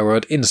little swear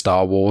word in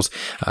Star Wars.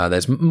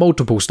 There's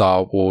multiple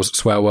Star Wars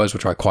swear words,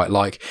 which I quite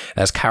like.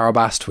 There's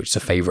Carabast, which is a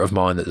favourite of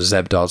mine that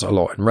Zeb does a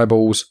lot in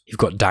Rebels. You've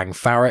got Dang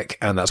Farrik,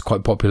 and that's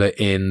quite popular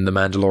in The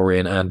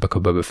Mandalorian and Book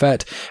of Boba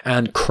Fett.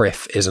 And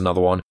Criff is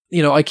another one.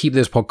 You know, I keep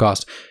this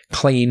podcast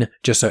clean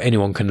just so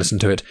anyone can listen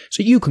to it.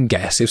 So you can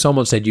guess. If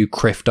someone said you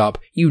criffed up,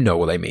 you know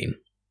what they mean.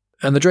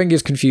 And the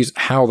Drengirs confuse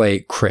how they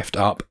criffed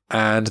up,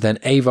 and then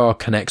Avar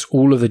connects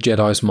all of the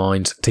Jedi's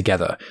minds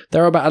together.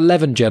 There are about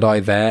 11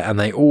 Jedi there, and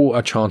they all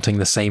are chanting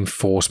the same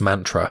Force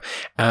mantra,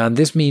 and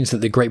this means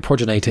that the Great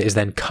Progenitor is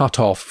then cut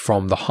off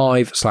from the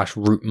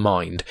hive/root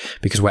mind,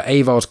 because where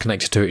Avar's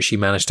connected to it, she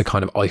managed to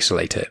kind of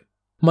isolate it.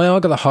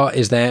 Myarga the Hutt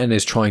is there and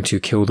is trying to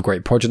kill the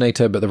Great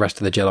Progenitor, but the rest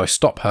of the Jedi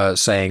stop her,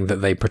 saying that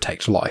they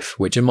protect life,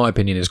 which in my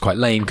opinion is quite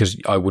lame, because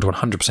I would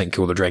 100%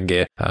 kill the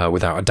Drengir,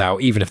 without a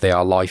doubt, even if they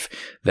are life.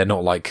 They're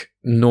not like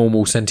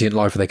normal sentient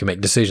life where they can make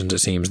decisions, it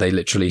seems. They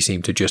literally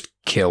seem to just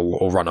kill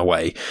or run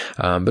away.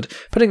 But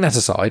putting that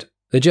aside,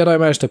 the Jedi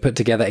managed to put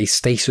together a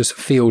stasis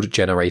field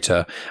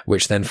generator,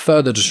 which then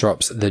further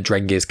disrupts the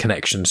Drengir's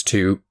connections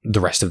to the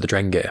rest of the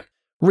Drengir.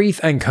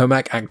 Reith and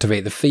Comac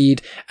activate the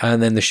feed,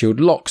 and then the shield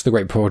locks the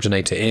Great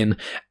Progenitor in,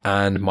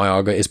 and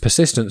Myarga is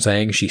persistent,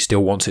 saying she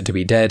still wants it to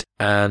be dead,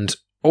 and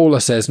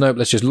Orla says, nope,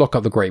 let's just lock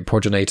up the Great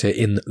Progenitor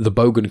in the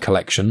Bogan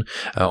collection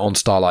on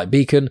Starlight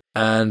Beacon,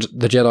 and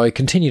the Jedi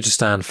continue to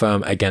stand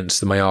firm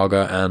against the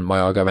Myarga, and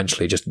Myarga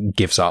eventually just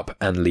gives up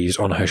and leaves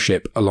on her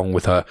ship along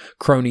with her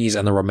cronies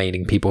and the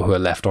remaining people who are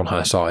left on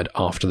her side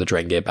after the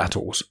Drengir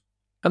battles.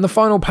 And the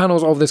final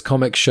panels of this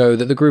comic show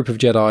that the group of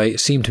Jedi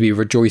seem to be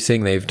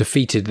rejoicing. They've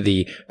defeated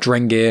the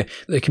Drengir.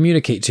 They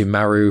communicate to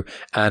Maru,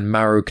 and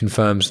Maru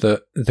confirms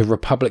that the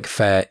Republic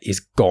Fair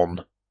is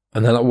gone.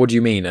 And they're like, what do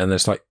you mean? And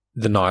it's like,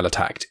 the Nihil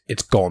attacked.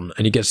 It's gone.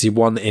 And you get to see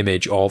one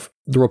image of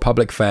the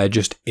Republic Fair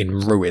just in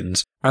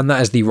ruins. And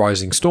that is the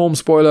Rising Storm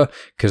spoiler,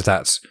 because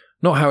that's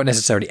not how it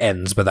necessarily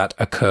ends, but that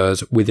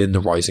occurs within the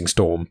Rising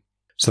Storm.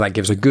 So that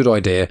gives a good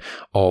idea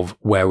of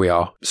where we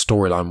are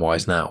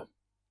storyline-wise now.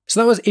 So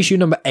that was issue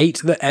number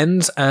 8 that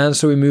ends, and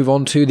so we move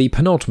on to the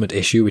penultimate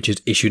issue, which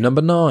is issue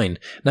number 9.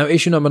 Now,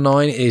 issue number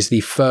 9 is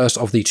the first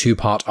of the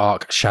 2-part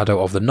arc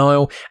Shadow of the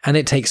Nile, and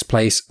it takes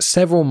place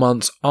several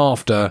months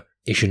after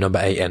issue number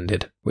 8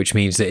 ended, which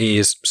means that it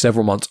is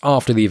several months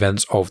after the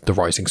events of the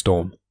Rising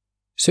Storm.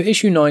 So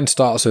issue 9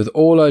 starts with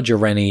Orla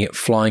Jareni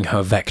flying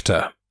her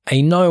Vector.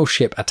 A Nile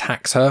ship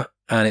attacks her,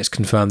 and it's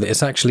confirmed that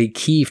it's actually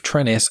Keeve,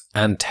 Trennis,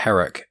 and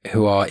Terek,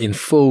 who are in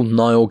full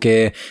Nile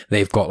gear.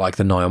 They've got like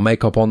the Nile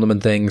makeup on them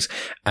and things,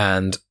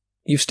 and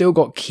you've still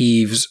got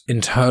Keeve's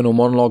internal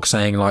monologue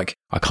saying like,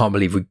 I can't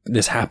believe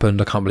this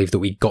happened, I can't believe that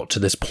we got to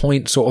this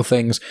point, sort of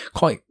things.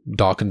 Quite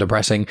dark and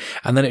depressing,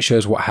 and then it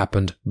shows what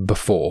happened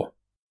before.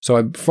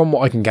 So from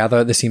what I can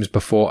gather, this seems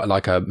before,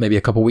 like maybe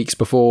a couple weeks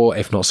before,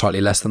 if not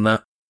slightly less than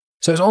that.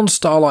 So it's on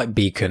Starlight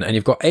Beacon, and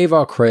you've got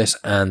Avar Kriss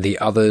and the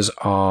others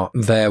are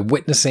there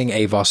witnessing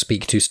Avar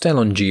speak to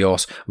Stellan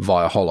Gios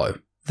via Holo.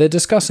 They're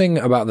discussing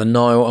about the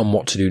Nile and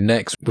what to do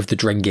next with the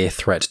Drengir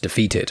threat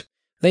defeated.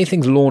 They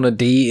think Lorna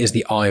D is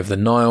the Eye of the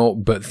Nile,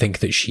 but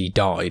think that she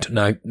died.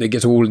 Now, it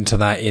gets all into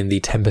that in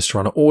the Tempest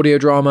Runner audio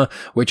drama,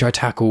 which I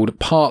tackled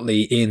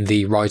partly in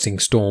the Rising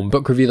Storm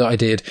book review that I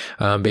did,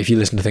 but if you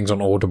listen to things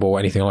on Audible or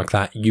anything like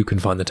that, you can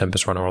find the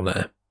Tempest Runner on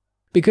there.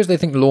 Because they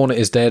think Lorna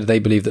is dead, they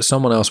believe that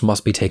someone else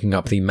must be taking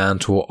up the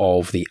mantle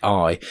of the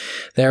Eye.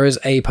 There is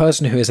a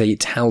person who is a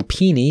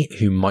Talpini,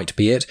 who might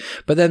be it,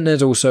 but then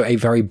there's also a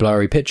very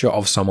blurry picture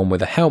of someone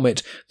with a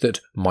helmet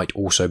that might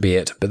also be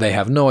it, but they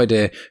have no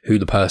idea who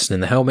the person in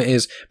the helmet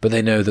is, but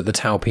they know that the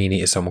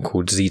Talpini is someone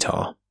called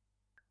Zetar.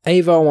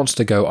 Avar wants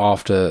to go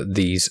after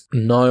these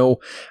Nile,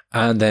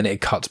 and then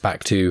it cuts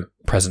back to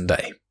present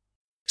day.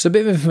 So a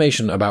bit of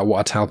information about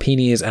what a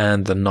Talpini is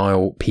and the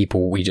Nile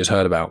people we just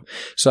heard about.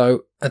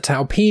 So a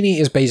Talpini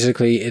is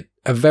basically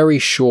a very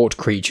short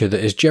creature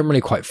that is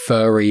generally quite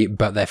furry,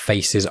 but their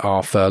faces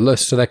are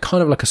furless, so they're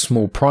kind of like a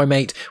small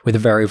primate with a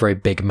very, very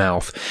big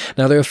mouth.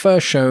 Now, they were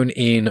first shown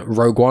in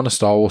Rogue One, a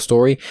Star Wars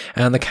story,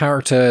 and the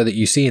character that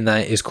you see in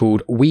that is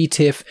called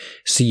Weetif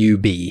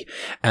Cub,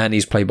 and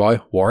he's played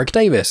by Warwick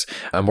Davis.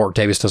 And Warwick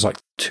Davis does like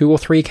 2 or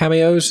 3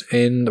 cameos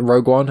in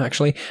Rogue One,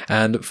 actually.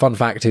 And fun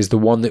fact is the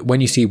one that when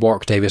you see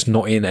Warwick Davis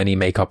not in any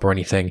makeup or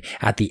anything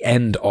at the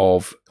end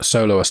of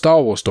Solo, a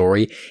Star Wars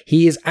story,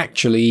 he is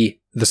actually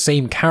the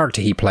same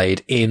character he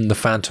played in The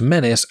Phantom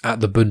Menace at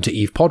the Bunta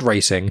Eve pod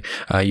racing.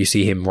 You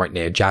see him right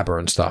near Jabba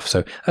and stuff,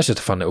 so that's just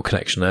a fun little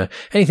connection there.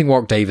 Anything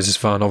Warwick Davis is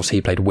fun. Obviously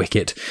he played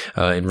Wicket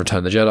in Return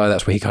of the Jedi.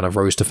 That's where he kind of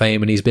rose to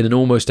fame, and he's been in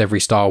almost every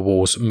Star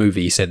Wars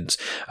movie since.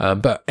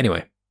 But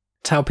anyway,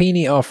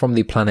 Talpini are from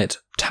the planet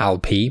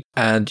Talpi,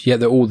 and yet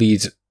they're all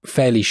these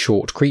fairly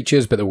short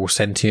creatures, but they're all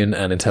sentient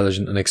and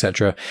intelligent and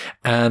etc.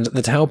 And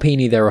the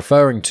Talpini they're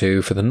referring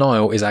to for the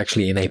Nihil is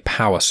actually in a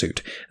power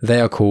suit. They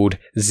are called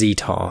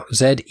Zeetar,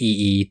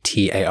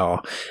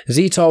 Zeetar.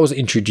 Zeetar was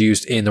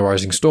introduced in The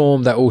Rising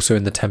Storm. They're also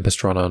in the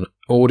Tempest Run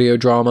audio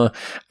drama,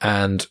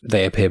 and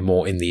they appear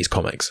more in these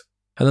comics.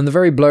 And then the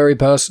very blurry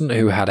person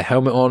who had a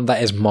helmet on,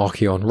 that is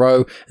Marchion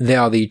Ro. They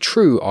are the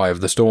true Eye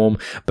of the Storm,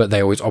 but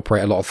they always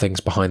operate a lot of things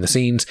behind the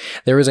scenes.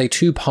 There is a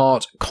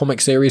 2-part comic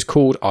series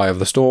called Eye of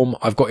the Storm.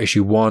 I've got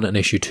issue 1 and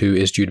issue 2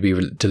 is due to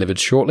be delivered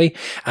shortly.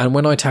 And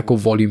when I tackle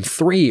volume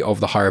 3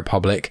 of the High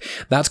Republic,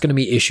 that's going to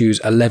be issues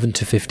 11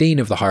 to 15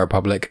 of the High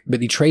Republic,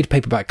 but the trade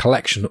paperback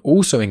collection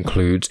also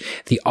includes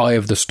the Eye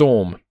of the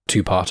Storm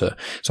 2-parter.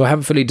 So I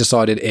haven't fully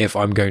decided if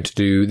I'm going to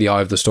do the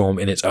Eye of the Storm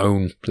in its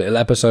own little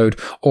episode,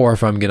 or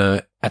if I'm going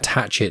to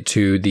attach it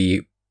to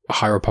the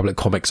High Republic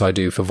comics I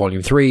do for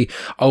volume 3.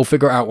 I'll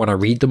figure out when I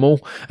read them all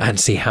and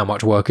see how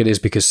much work it is,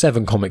 because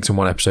 7 comics in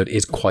one episode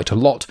is quite a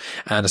lot,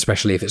 and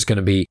especially if it's going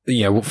to be,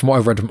 from what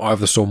I've read from Eye of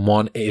the Storm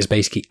 1, it is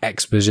basically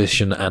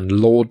exposition and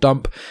lore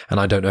dump, and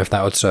I don't know if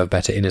that would serve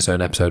better in its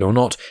own episode or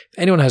not. If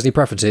anyone has any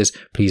preferences,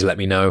 please let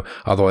me know,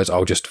 otherwise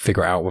I'll just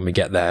figure it out when we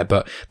get there,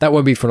 but that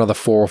won't be for another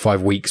 4 or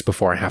 5 weeks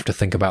before I have to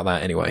think about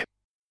that anyway.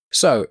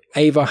 So,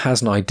 Avar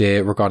has an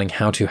idea regarding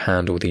how to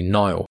handle the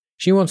Nihil.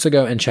 She wants to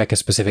go and check a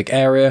specific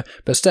area,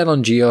 but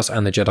Stellan Gios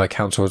and the Jedi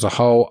Council as a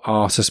whole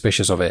are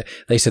suspicious of it.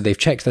 They said they've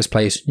checked this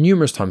place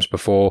numerous times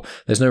before,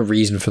 there's no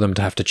reason for them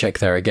to have to check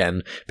there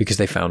again, because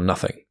they found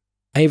nothing.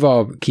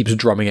 Avar keeps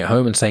drumming at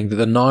home and saying that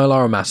the Nihil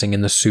are amassing in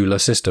the Sula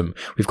system.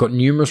 We've got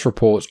numerous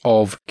reports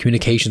of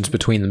communications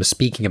between them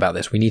speaking about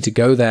this. We need to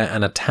go there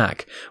and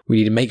attack. We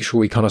need to make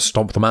sure we kind of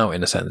stomp them out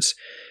in a sense.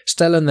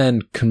 Stellan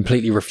then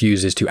completely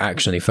refuses to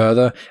action any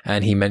further,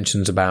 and he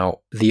mentions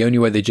about the only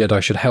way the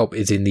Jedi should help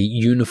is in the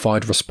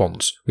unified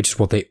response, which is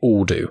what they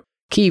all do.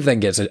 Keeve then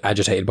gets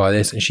agitated by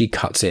this, and she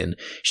cuts in.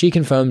 She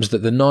confirms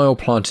that the Nihil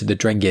planted the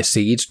Drengir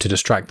seeds to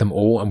distract them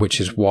all, and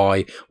which is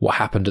why what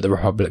happened at the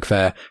Republic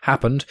Fair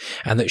happened,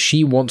 and that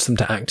she wants them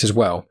to act as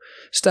well.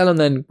 Stellan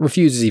then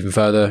refuses even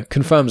further,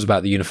 confirms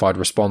about the unified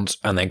response,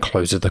 and then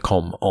closes the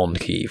comm on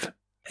Keeve.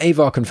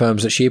 Avar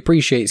confirms that she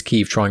appreciates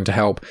Keeve trying to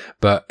help,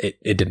 but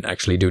it didn't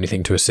actually do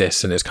anything to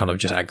assist, and it's kind of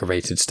just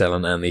aggravated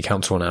Stellan and the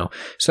Council now.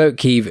 So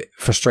Keeve,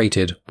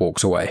 frustrated,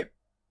 walks away.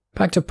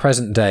 Back to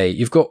present day,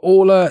 you've got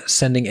Orla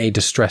sending a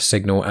distress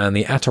signal and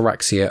the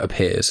Ataraxia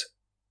appears.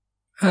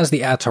 As the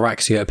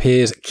Ataraxia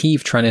appears,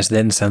 Keeve Trennis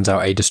then sends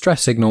out a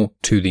distress signal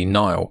to the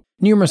Nihil.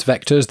 Numerous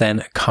vectors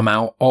then come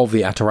out of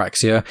the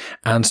Ataraxia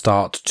and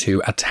start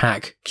to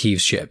attack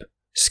Keeve's ship.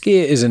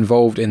 Sskeer is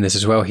involved in this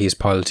as well, he is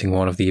piloting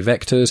one of the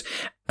vectors,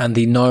 and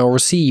the Nihil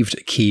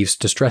received Keeve's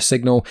distress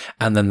signal,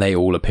 and then they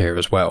all appear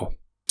as well.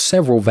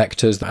 Several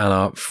vectors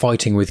are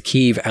fighting with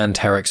Keeve and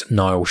Terek's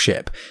Nihil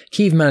ship.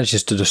 Keeve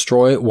manages to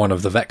destroy one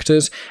of the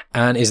vectors,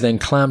 and is then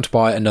clamped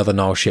by another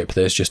Nihil ship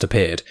that has just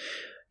appeared.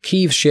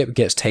 Keeve's ship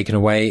gets taken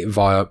away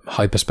via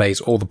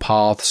hyperspace or the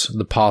paths.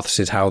 The paths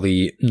is how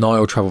the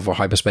Nihil travel for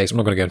hyperspace. I'm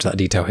not going to go into that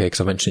detail here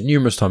because I've mentioned it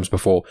numerous times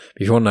before.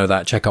 But if you want to know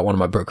that, check out one of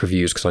my book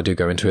reviews because I do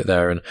go into it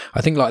there. And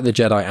I think like the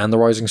Jedi and the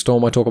Rising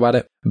Storm, I talk about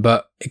it.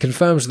 But it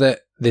confirms that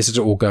this is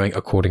all going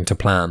according to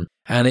plan.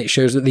 And it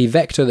shows that the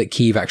vector that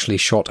Keeve actually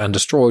shot and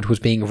destroyed was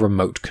being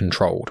remote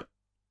controlled.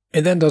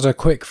 It then does a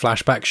quick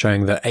flashback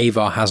showing that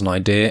Avar has an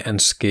idea and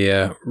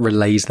Sskeer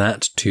relays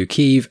that to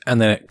Keeve,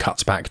 and then it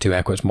cuts back to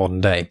air quotes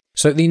modern day.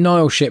 So the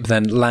Nihil ship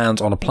then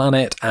lands on a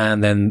planet,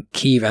 and then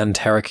Keeve and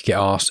Terek get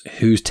asked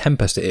whose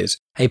Tempest it is.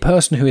 A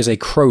person who is a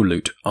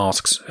Krollut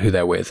asks who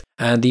they're with,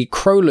 and the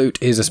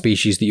Krollut is a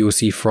species that you will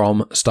see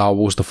from Star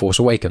Wars The Force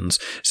Awakens.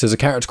 So there's a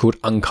character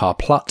called Unkar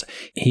Plutt.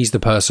 He's the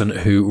person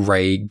who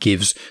Rey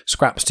gives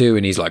scraps to,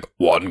 and he's like,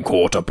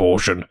 1/4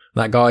 portion.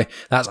 That guy,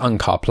 that's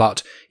Unkar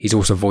Plutt. He's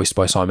also voiced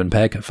by Simon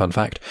Pegg, fun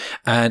fact,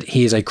 and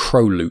he is a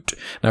Krollut.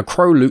 Now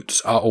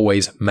Krolluts are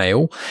always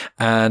male,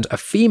 and a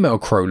female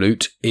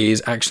Krollut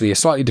is actually a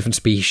slightly different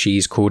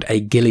species called a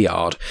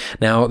Gilead.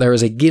 Now there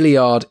is a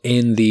Gilead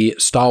in the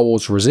Star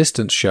Wars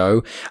Resistance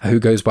show who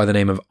goes by the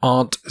name of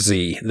Aunt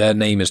Z. Their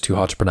name is too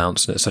hard to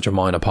pronounce and it's such a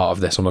minor part of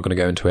this, I'm not going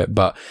to go into it,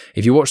 but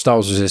if you watch Star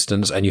Wars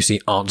Resistance and you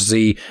see Aunt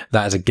Z,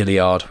 that is a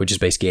Gilead, which is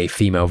basically a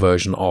female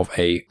version of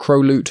a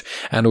Krollut,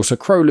 and also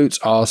Krolluts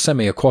are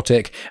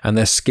semi-aquatic and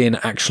their skin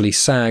actually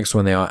sags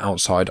when they are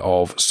outside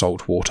of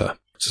salt water.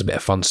 So it's a bit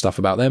of fun stuff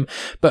about them,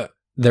 but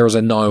there is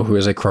a Nihil who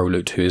is a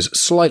Krollut who is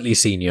slightly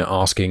senior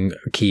asking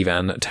Keeve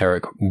and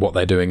Terek what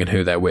they're doing and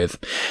who they're with.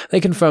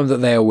 They confirm that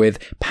they are with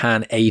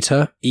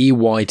Pan-Eyta,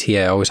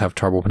 E88, I always have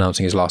trouble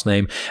pronouncing his last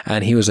name,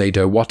 and he was a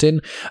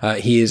Dowatin.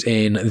 He is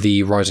in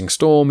the Rising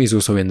Storm, he's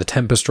also in the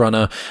Tempest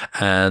Runner,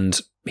 and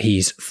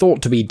he's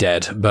thought to be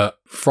dead, but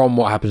from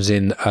what happens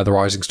in the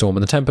Rising Storm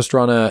and the Tempest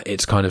Runner,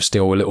 it's kind of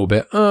still a little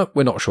bit,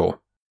 we're not sure.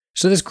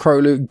 So this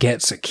Krollut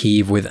gets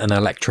Keeve with an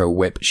electro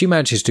whip. She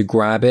manages to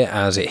grab it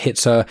as it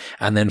hits her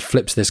and then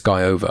flips this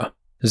guy over.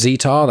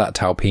 Zeetar, that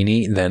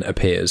Talpini, then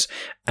appears.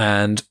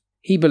 And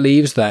He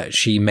believes that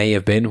she may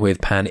have been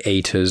with Pan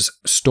Eata's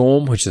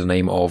Storm, which is the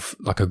name of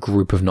like a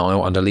group of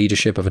Nihil under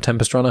leadership of a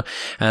Tempest Runner.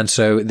 And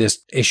so this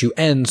issue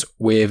ends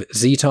with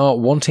Zetar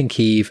wanting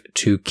Keeve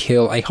to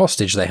kill a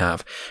hostage they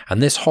have. And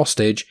this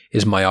hostage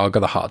is Myarga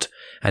the Hutt.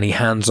 And he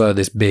hands her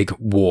this big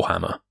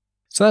warhammer.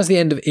 So that's the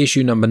end of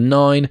issue number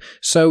 9.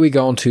 So we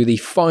go on to the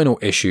final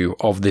issue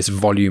of this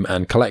volume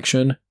and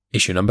collection,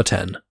 issue number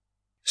 10.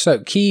 So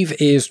Keeve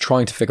is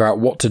trying to figure out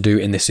what to do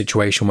in this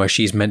situation where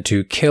she's meant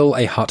to kill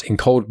a Hutt in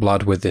cold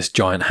blood with this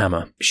giant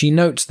hammer. She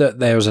notes that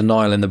there is a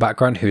Nihil in the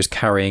background who is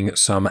carrying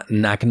some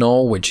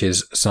nagnol, which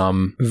is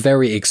some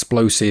very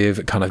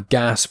explosive kind of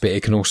gas, but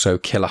it can also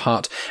kill a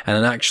Hutt. And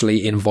then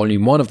actually in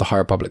volume 1 of the High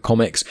Republic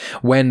comics,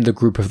 when the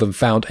group of them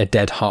found a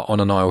dead Hutt on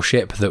a Nihil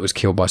ship that was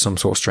killed by some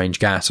sort of strange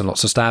gas and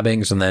lots of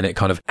stabbings, and then it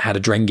kind of had a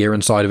Drengir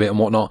inside of it and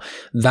whatnot,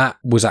 that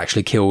was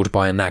actually killed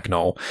by a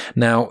nagnol.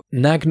 Now,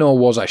 nagnol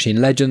was actually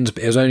in Legends,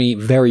 but it was only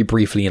very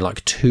briefly in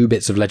like 2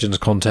 bits of Legends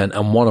content,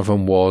 and one of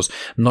them was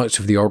Knights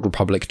of the Old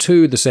Republic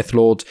 2, the Sith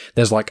Lords.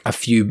 There's like a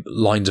few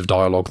lines of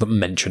dialogue that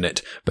mention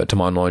it, but to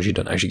my knowledge you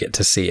don't actually get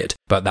to see it.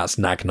 But that's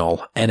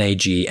Nagnol,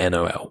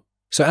 Nagnol.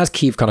 So as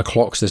Keeve kind of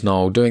clocks this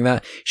Nihil doing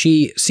that,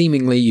 she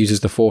seemingly uses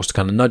the Force to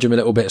kind of nudge him a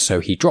little bit, so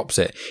he drops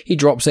it. He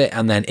drops it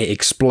and then it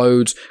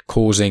explodes,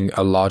 causing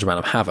a large amount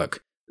of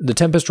havoc. The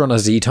Tempest Runner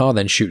Zetar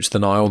then shoots the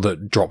Nihil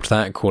that dropped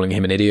that, calling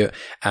him an idiot,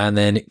 and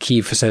then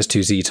Keeve says to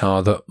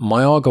Zetar that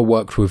Myarga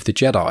worked with the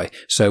Jedi,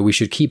 so we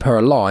should keep her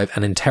alive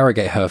and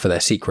interrogate her for their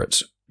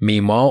secrets.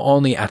 Meanwhile,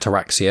 on the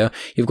Ataraxia,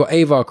 you've got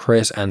Avar,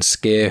 Kriss, and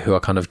Sskeer who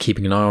are kind of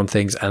keeping an eye on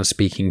things and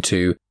speaking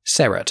to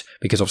Seret,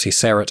 because obviously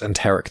Seret and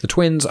Terek, the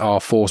twins, are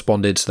force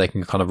bonded so they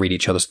can kind of read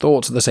each other's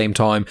thoughts at the same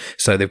time.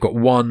 So they've got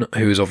one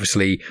who's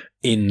obviously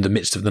in the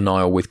midst of the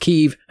Nihil with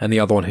Keeve, and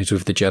the other one who's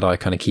with the Jedi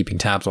kind of keeping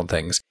tabs on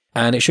things.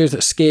 And it shows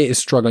that Sskeer is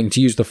struggling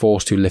to use the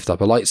Force to lift up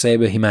a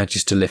lightsaber. He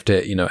manages to lift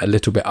it, a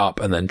little bit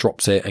up and then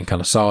drops it and kind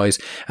of sighs.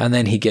 And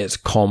then he gets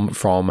comm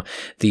from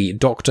the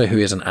Doctor, who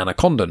is an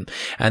Anacondan.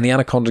 And the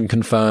Anacondan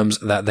confirms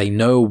that they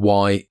know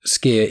why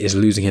Sskeer is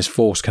losing his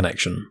Force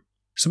connection.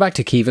 So back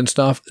to Keeve and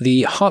stuff,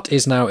 the Hutt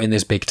is now in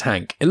this big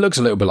tank. It looks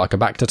a little bit like a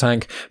Bacta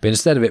tank, but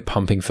instead of it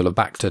pumping full of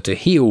Bacta to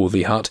heal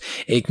the Hutt,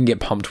 it can get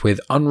pumped with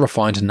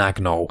unrefined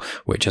nagnol,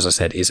 which as I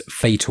said is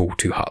fatal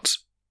to Hutts.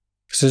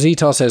 So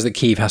Zetar says that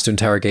Keeve has to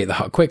interrogate the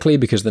Hutt quickly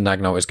because the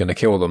nagnol is going to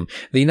kill them.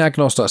 The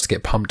nagnol starts to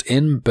get pumped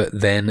in, but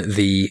then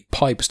the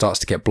pipe starts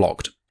to get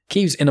blocked.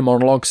 Keeve's inner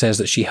monologue says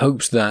that she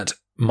hopes that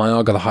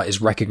Myarga the Hutt is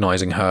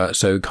recognising her,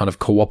 so kind of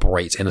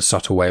cooperates in a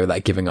subtle way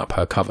without giving up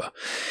her cover.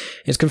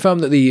 It's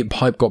confirmed that the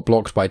pipe got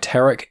blocked by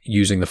Terek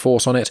using the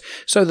Force on it,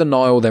 so the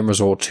Nihil then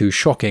resort to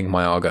shocking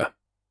Myarga.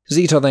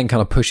 Zetar then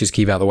kind of pushes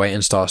Keeve out of the way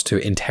and starts to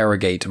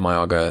interrogate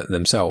Myarga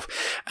themselves.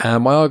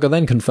 And Myarga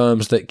then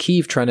confirms that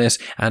Keeve, Trennis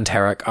and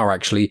Terek are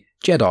actually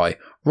Jedi,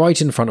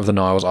 right in front of the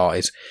Nihil's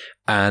eyes.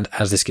 And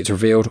as this gets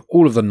revealed,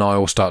 all of the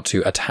Nihil start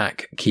to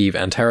attack Keeve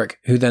and Terek,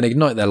 who then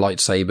ignite their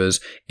lightsabers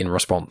in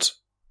response.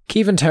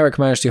 Keeve and Terek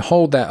manage to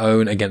hold their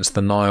own against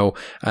the Nihil,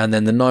 and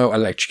then the Nihil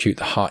electrocute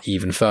the Hutt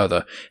even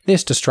further.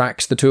 This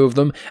distracts the two of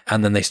them,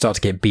 and then they start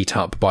to get beat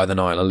up by the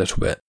Nihil a little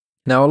bit.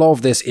 Now, a lot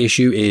of this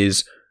issue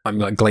is, I'm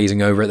like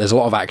glazing over it, there's a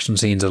lot of action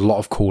scenes, there's a lot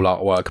of cool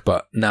artwork,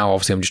 but now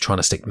obviously I'm just trying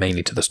to stick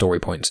mainly to the story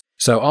points.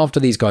 So after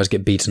these guys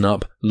get beaten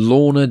up,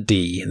 Lorna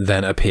D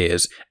then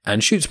appears,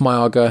 and shoots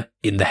Myarga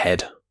in the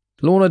head.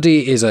 Lorna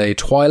D is a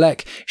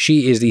Twi'lek.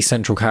 She is the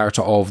central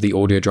character of the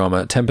audio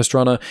drama Tempest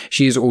Runner.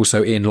 She is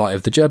also in Light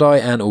of the Jedi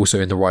and also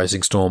in The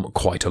Rising Storm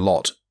quite a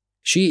lot.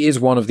 She is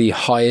one of the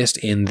highest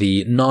in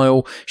the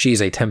Nihil. She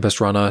is a Tempest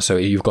Runner, so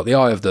you've got the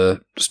Eye of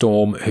the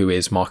Storm, who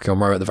is Mark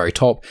Gilmore at the very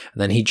top,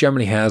 and then he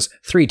generally has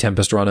 3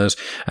 Tempest Runners,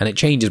 and it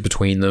changes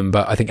between them,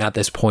 but I think at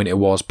this point it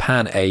was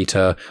Pan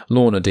Eata,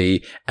 Lorna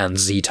D, and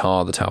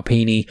Zetar the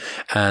Talpini,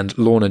 and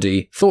Lorna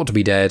D, thought to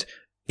be dead,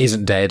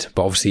 isn't dead,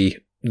 but obviously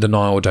the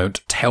Nihil don't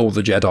tell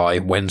the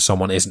Jedi when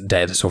someone isn't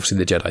dead, so obviously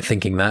the Jedi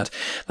thinking that.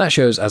 That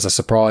shows as a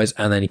surprise,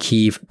 and then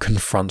Keeve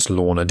confronts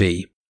Lorna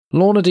D.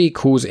 Lorna D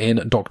calls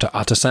in Dr.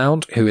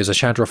 Uttersound, who is a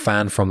Shadra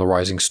fan from The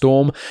Rising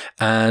Storm,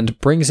 and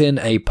brings in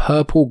a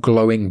purple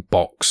glowing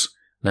box.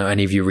 Now,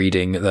 any of you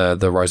reading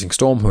the Rising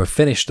Storm, who have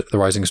finished The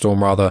Rising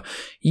Storm rather,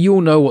 you'll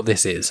know what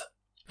this is.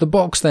 The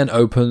box then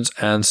opens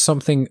and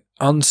something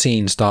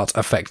unseen starts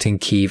affecting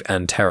Keeve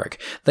and Terek.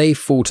 They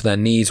fall to their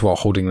knees while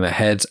holding their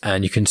heads,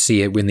 and you can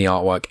see it in the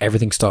artwork,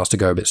 everything starts to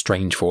go a bit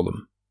strange for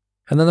them.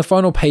 And then the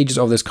final pages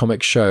of this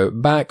comic show,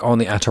 back on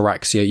the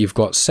Ataraxia, you've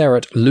got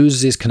Seret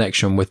loses his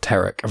connection with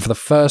Terek, and for the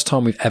first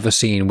time we've ever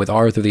seen with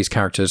either of these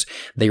characters,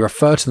 they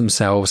refer to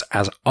themselves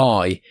as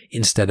I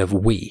instead of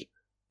we.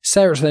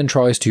 Seret then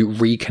tries to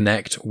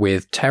reconnect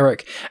with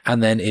Terek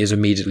and then is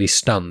immediately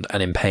stunned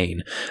and in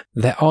pain.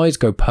 Their eyes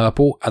go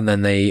purple and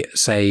then they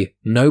say,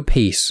 no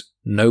peace,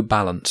 no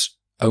balance,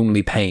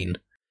 only pain.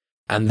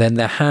 And then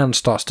their hand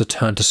starts to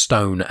turn to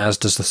stone, as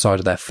does the side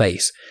of their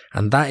face,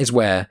 and that is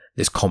where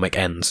this comic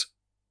ends.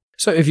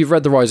 So if you've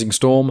read The Rising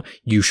Storm,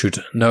 you should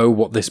know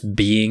what this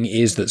being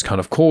is that's kind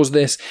of caused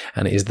this,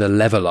 and it is the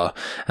Leveler.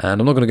 And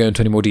I'm not going to go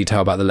into any more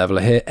detail about the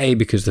Leveler here, A,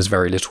 because there's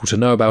very little to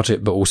know about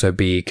it, but also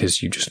B,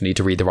 because you just need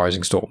to read The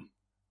Rising Storm.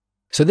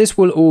 So this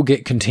will all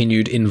get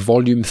continued in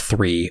Volume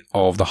 3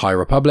 of the High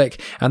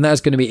Republic, and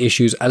that's going to be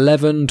issues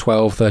 11,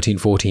 12, 13,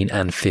 14,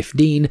 and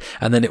 15,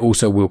 and then it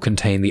also will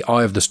contain the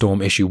Eye of the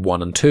Storm issue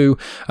 1 and 2.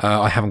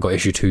 I haven't got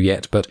issue 2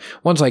 yet, but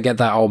once I get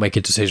that, I'll make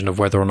a decision of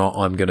whether or not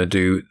I'm going to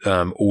do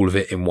all of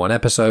it in one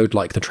episode,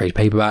 like the trade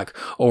paperback,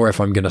 or if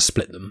I'm going to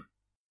split them.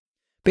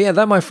 But yeah,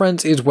 that, my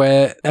friends, is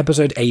where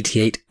episode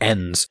 88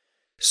 ends.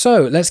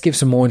 So let's give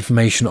some more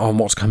information on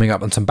what's coming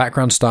up and some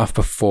background stuff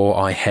before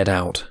I head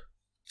out.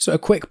 So a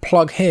quick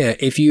plug here,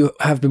 if you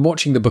have been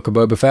watching the Book of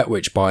Boba Fett,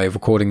 which by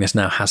recording this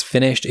now has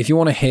finished, if you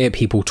want to hear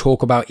people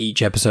talk about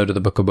each episode of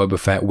the Book of Boba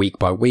Fett week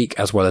by week,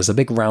 as well as a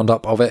big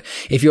roundup of it,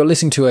 if you're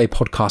listening to a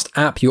podcast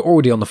app, you're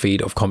already on the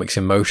feed of Comics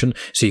in Motion,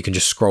 so you can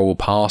just scroll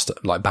past,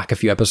 like back a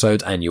few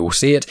episodes, and you'll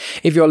see it.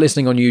 If you're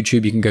listening on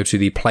YouTube, you can go to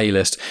the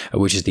playlist,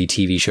 which is the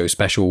TV show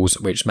specials,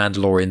 which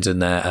Mandalorian's in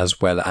there,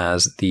 as well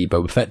as the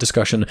Boba Fett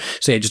discussion.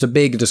 So yeah, just a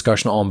big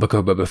discussion on Book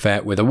of Boba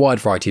Fett with a wide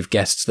variety of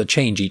guests that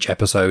change each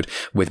episode,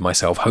 with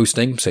myself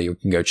hosting, so you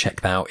can go check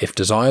that out if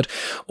desired.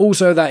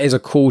 Also, that is a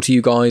call to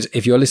you guys.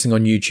 If you're listening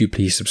on YouTube,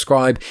 please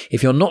subscribe.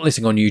 If you're not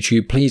listening on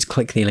YouTube, please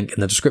click the link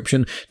in the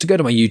description to go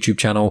to my YouTube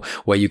channel,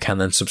 where you can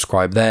then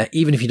subscribe there.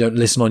 Even if you don't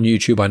listen on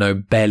YouTube, I know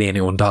barely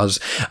anyone does,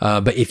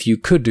 but if you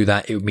could do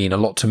that, it would mean a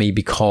lot to me,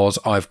 because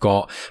I've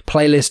got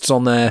playlists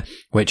on there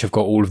which have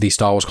got all of these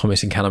Star Wars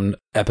Comics in Canon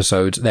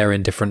episodes. They're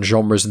in different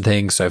genres and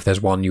things, so if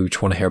there's one you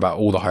just want to hear about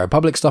all the High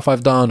Republic stuff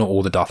I've done, or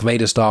all the Darth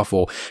Vader stuff,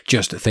 or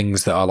just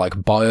things that are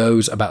like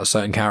bios about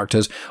certain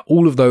characters,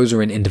 all of those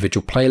are in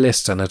individual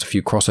playlists, and there's a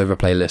few crossover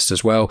playlists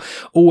as well.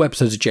 All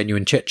episodes of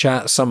Genuine Chit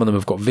Chat, some of them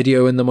have got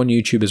video in them on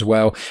YouTube as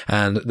well,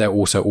 and they're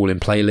also all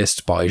in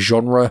playlists by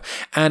genre.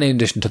 And in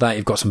addition to that,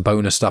 you've got some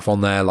bonus stuff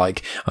on there,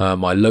 like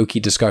my Loki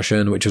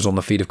discussion, which was on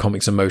the feed of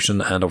Comics in Motion,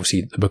 and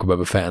obviously the Book of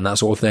Boba Fett and that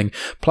sort of thing.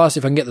 Plus,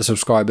 if I can get the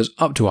subscribers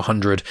up to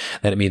 100,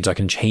 then it means I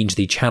can change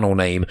the channel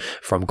name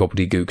from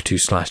Gobbledygook to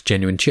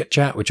 /Genuine Chit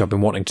Chat, which I've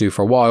been wanting to do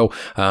for a while,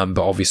 but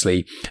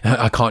obviously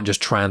I can't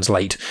just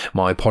translate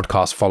my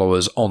podcast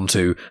followers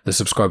onto the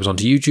subscribers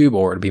onto YouTube,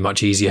 or it'd be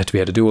much easier to be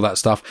able to do all that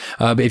stuff.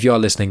 But if you are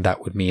listening,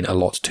 that would mean a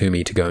lot to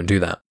me to go and do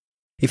that.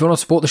 If you want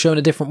to support the show in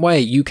a different way,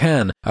 you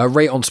can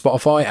rate on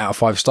Spotify out of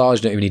 5 stars.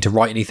 You don't even need to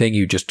write anything.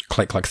 You just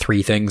click like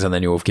 3 things and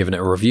then you'll have given it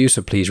a review.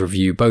 So please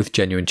review both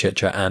Genuine Chit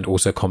Chat and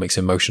also Comics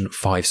in Motion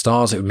 5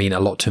 stars. It would mean a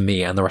lot to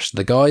me and the rest of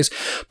the guys.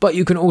 But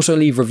you can also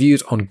leave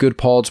reviews on Good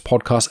Pods,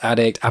 Podcast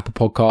Addict, Apple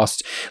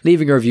Podcasts.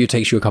 Leaving a review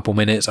takes you a couple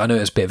minutes. I know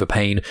it's a bit of a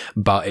pain,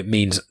 but it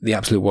means the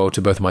absolute world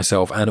to both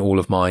myself and all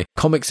of my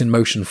Comics in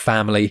Motion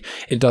family.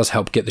 It does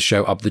help get the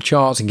show up the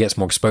charts and gets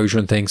more exposure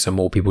and things, so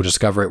more people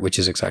discover it, which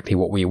is exactly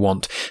what we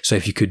want. So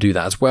if you could do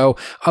that as well.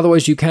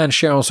 Otherwise, you can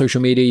share on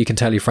social media. You can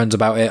tell your friends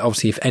about it.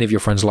 Obviously, if any of your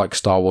friends like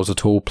Star Wars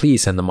at all,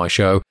 please send them my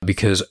show,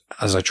 because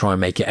as I try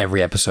and make it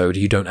every episode,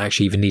 you don't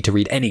actually even need to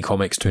read any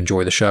comics to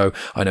enjoy the show.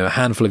 I know a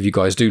handful of you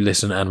guys do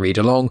listen and read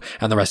along,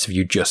 and the rest of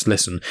you just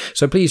listen.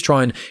 So please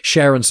try and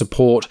share and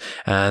support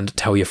and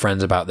tell your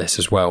friends about this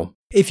as well.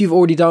 If you've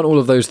already done all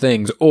of those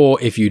things, or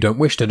if you don't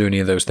wish to do any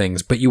of those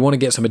things, but you want to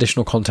get some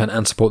additional content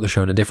and support the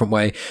show in a different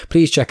way,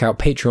 please check out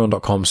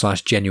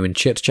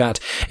patreon.com/genuinechitchat.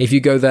 If you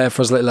go there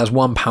for as little as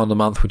 £1 a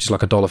month, which is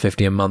like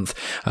 $1.50 a month,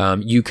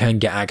 you can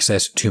get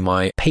access to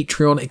my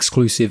Patreon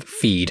exclusive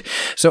feed.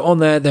 So on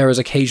there is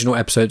occasional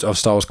episodes of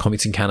Star Wars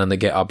Comics in Canon that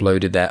get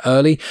uploaded there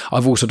early.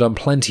 I've also done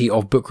plenty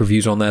of book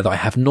reviews on there that I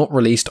have not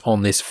released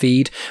on this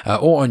feed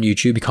or on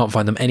YouTube. You can't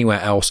find them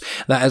anywhere else.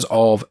 That is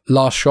of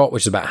Last Shot,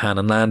 which is about Han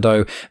and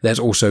Lando.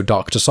 There's also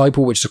Dark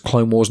Disciple, which is a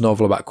Clone Wars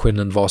novel about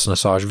Quinlan Vos and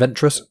Asajj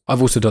Ventress.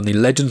 I've also done the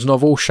Legends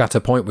novel,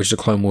 Shatterpoint, which is a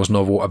Clone Wars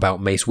novel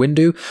about Mace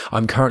Windu.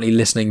 I'm currently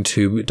listening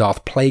to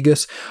Darth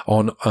Plagueis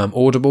on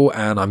Audible,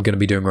 and I'm going to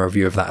be doing a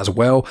review of that as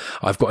well.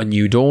 I've got A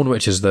New Dawn,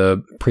 which is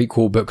the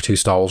prequel book to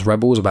Star Wars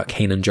Rebels about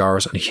Kanan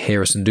Jarrus and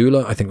Hera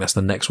Syndulla. I think that's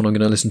the next one I'm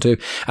going to listen to.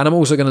 And I'm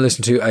also going to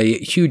listen to a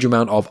huge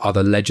amount of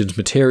other Legends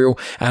material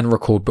and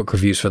record book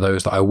reviews for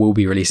those that I will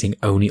be releasing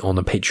only on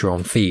the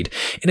Patreon feed.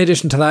 In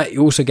addition to that,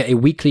 you also get a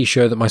weekly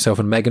show that myself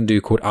and Megan do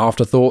called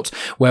Afterthoughts,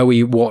 where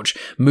we watch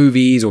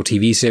movies or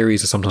TV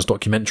series or sometimes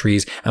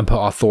documentaries and put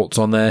our thoughts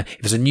on there.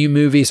 If it's a new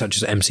movie, such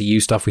as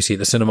MCU stuff we see at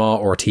the cinema,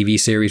 or a TV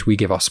series, we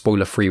give our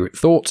spoiler-free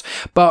thoughts.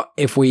 But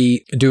if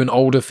we do an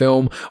older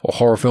film or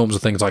horror films or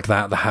things like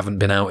that haven't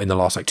been out in the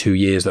last 2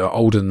 years, that are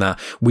older than that,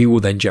 we will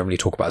then generally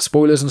talk about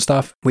spoilers and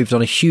stuff. We've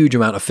done a huge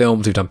amount of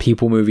films. We've done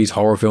people movies,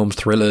 horror films,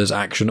 thrillers,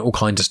 action, all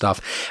kinds of stuff.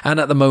 And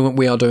at the moment,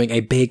 we are doing a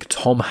big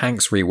Tom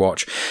Hanks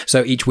rewatch.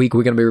 So each week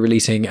we're going to be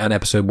releasing an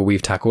episode where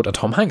we've tackled record a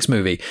Tom Hanks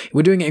movie.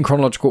 We're doing it in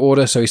chronological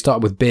order, so we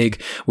started with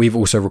Big. We've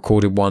also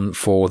recorded one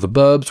for The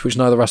Burbs, which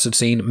neither of us had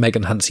seen.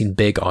 Megan hadn't seen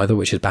Big either,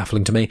 which is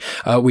baffling to me.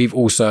 We've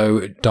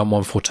also done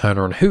one for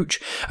Turner and Hooch.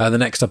 The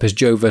next up is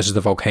Joe versus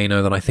the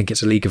Volcano, then I think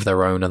it's A League of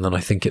Their Own, and then I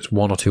think it's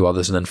one or two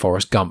others, and then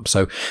Forrest Gump.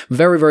 So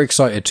very, very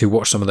excited to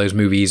watch some of those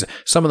movies,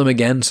 some of them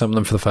again, some of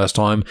them for the first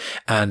time,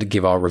 and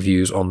give our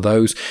reviews on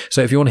those.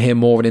 So if you want to hear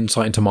more of an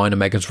insight into mine and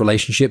Megan's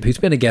relationship, who's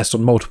been a guest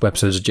on multiple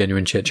episodes of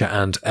Genuine Chit Chat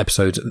and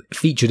episodes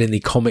featured in the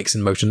Comics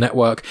in Motion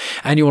Network,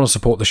 and you want to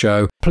support the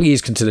show,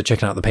 please consider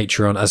checking out the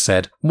Patreon. As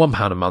said,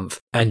 £1 a month,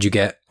 and you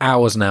get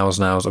hours and hours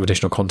and hours of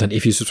additional content.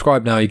 If you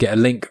subscribe now, you get a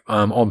link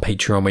on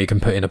Patreon where you can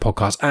put in a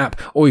podcast app,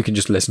 or you can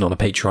just listen on a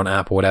Patreon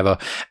app or whatever,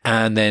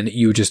 and then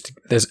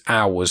there's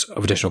hours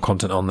of additional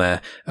content on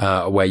there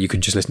where you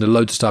can just listen to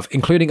loads of stuff,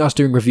 including us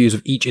doing reviews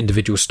of each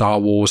individual Star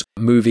Wars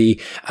movie,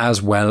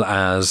 as well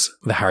as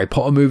the Harry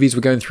Potter movies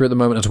we're going through at the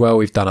moment as well.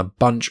 We've done a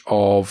bunch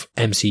of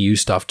MCU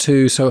stuff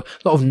too, so a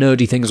lot of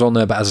nerdy things on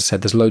there, but as I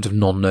said, there's loads of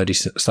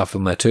non-nerdy stuff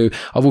on there too.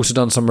 I've also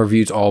done some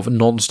reviews of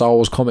non-Star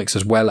Wars comics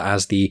as well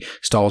as the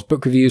Star Wars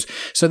book reviews,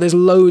 so there's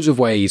loads of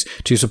ways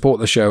to support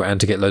the show and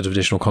to get loads of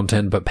additional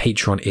content, but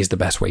Patreon is the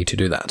best way to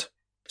do that.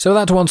 So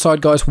that to one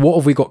side, guys, what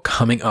have we got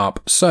coming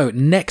up? So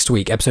next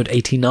week, episode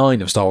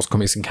 89 of Star Wars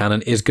Comics in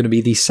Canon is going to be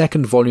the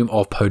second volume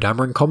of Poe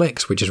Dameron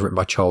comics, which is written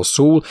by Charles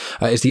Soule.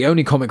 It's the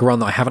only comic run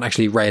that I haven't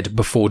actually read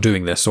before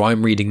doing this, so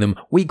I'm reading them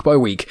week by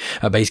week,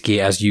 basically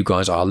as you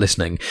guys are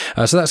listening.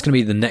 So that's going to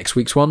be the next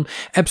week's one.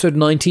 Episode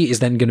 90 is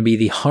then going to be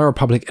the High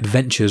Republic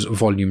Adventures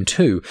Volume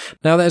 2.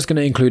 Now that's going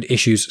to include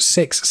issues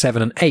 6,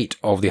 7 and 8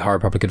 of the High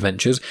Republic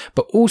Adventures,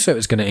 but also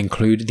it's going to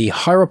include the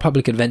High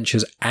Republic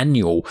Adventures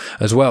Annual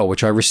as well,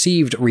 which I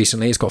received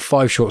recently. It's got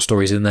 5 short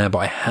stories in there, but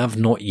I have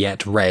not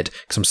yet read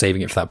because I'm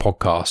saving it for that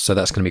podcast, so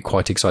that's going to be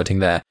quite exciting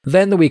there.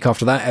 Then the week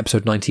after that,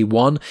 episode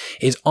 91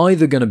 is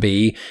either going to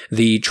be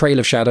the Trail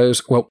of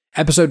Shadows. Well,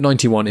 episode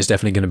 91 is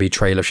definitely going to be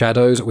Trail of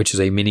Shadows, which is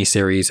a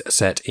mini-series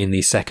set in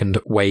the second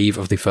wave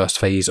of the first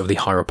phase of the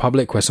High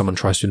Republic, where someone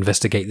tries to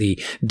investigate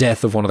the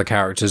death of one of the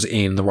characters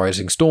in The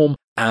Rising Storm.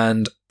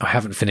 And I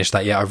haven't finished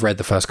that yet. I've read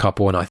the first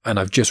couple and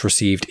I've just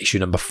received issue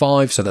number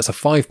 5. So that's a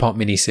 5-part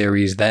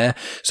mini-series there.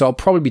 So I'll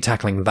probably be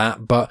tackling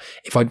that. But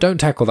if I don't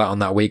tackle that on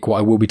that week, what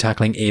I will be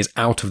tackling is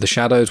Out of the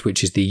Shadows,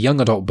 which is the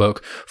young adult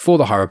book for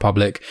the High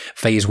Republic,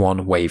 Phase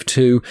 1, Wave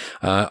 2.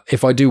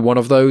 If I do one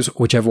of those,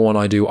 whichever one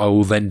I do, I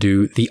will then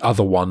do the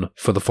other one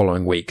for the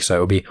following week. So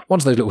it'll be one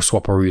of those little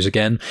swap-aroos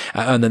again.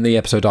 And then the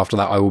episode after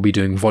that, I will be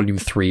doing Volume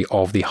 3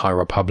 of the High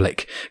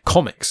Republic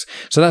comics.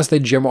 So that's the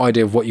general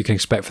idea of what you can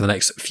expect for the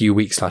next few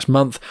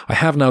weeks/month. I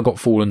have now got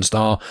Fallen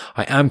Star.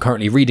 I am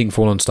currently reading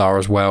Fallen Star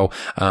as well,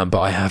 but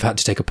I have had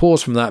to take a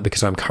pause from that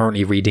because I'm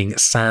currently reading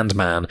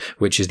Sandman,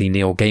 which is the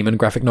Neil Gaiman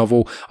graphic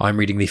novel. I'm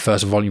reading the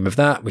first volume of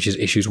that, which is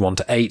issues 1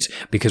 to 8,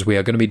 because we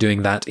are going to be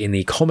doing that in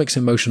the Comics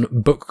in Motion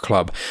book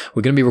club.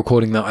 We're going to be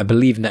recording that, I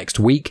believe, next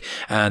week,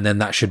 and then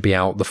that should be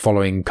out the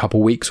following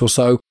couple weeks or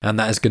so, and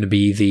that is going to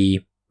be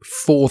the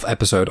 4th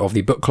episode of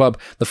the book club.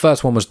 The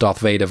first one was Darth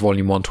Vader,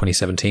 Volume 1,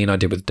 2017. I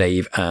did with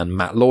Dave and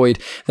Matt Lloyd.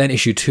 Then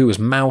issue 2 was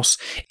Mouse.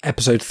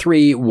 Episode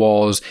 3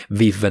 was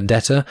V for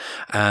Vendetta.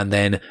 And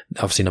then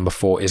obviously number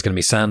 4 is going to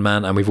be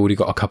Sandman. And we've already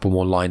got a couple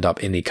more lined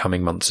up in the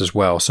coming months as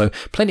well. So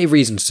plenty of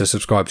reasons to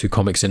subscribe to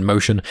Comics in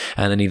Motion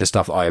and any of the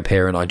stuff that I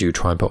appear in. I do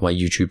try and put on my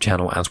YouTube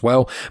channel as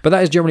well. But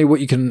that is generally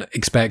what you can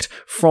expect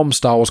from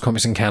Star Wars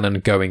Comics in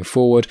Canon going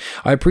forward.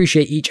 I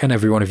appreciate each and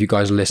every one of you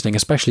guys listening,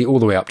 especially all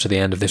the way up to the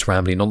end of this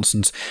rambling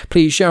nonsense.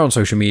 Please share on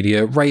social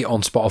media, rate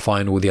on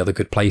Spotify and all the other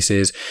good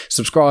places,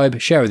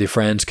 subscribe, share with your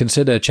friends,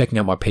 consider checking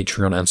out my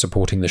Patreon and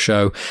supporting the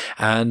show.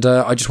 And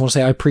I just want to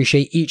say I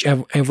appreciate each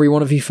and every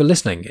one of you for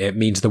listening. It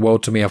means the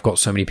world to me. I've got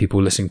so many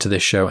people listening to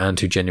this show and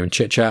to Genuine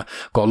Chit Chat.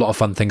 Got a lot of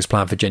fun things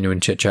planned for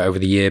Genuine Chit Chat over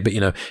the year,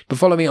 but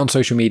follow me on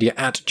social media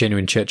at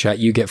Genuine Chit Chat.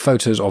 You get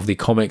photos of the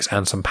comics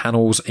and some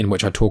panels in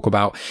which I talk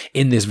about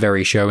in this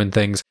very show and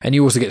things. And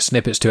you also get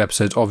snippets to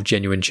episodes of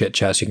Genuine Chit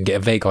Chat, so you can get a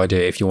vague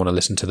idea if you want to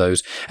listen to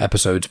those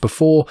episodes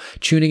before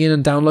tuning in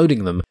and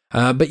downloading them.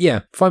 But yeah,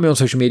 find me on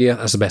social media.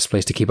 That's the best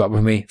place to keep up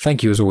with me.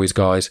 Thank you as always,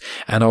 guys.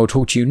 And I will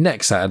talk to you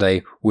next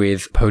Saturday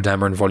with Poe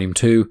Dameron Volume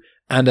 2.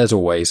 And as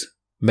always,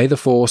 may the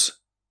Force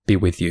be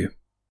with you.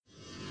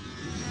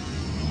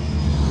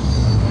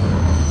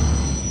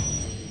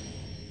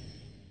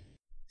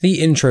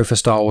 The intro for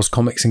Star Wars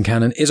Comics in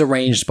Canon is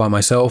arranged by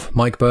myself,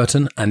 Mike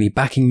Burton, and the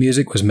backing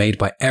music was made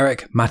by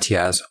Eric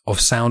Matias of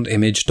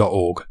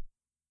soundimage.org.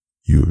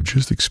 You have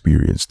just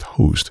experienced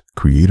host,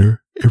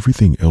 creator,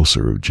 everything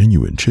elser of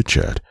Genuine Chit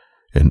Chat,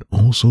 and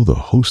also the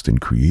host and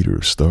creator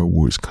of Star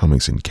Wars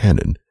Comics in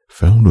Canon,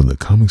 found on the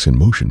Comics in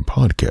Motion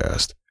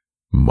podcast,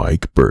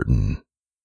 Mike Burton.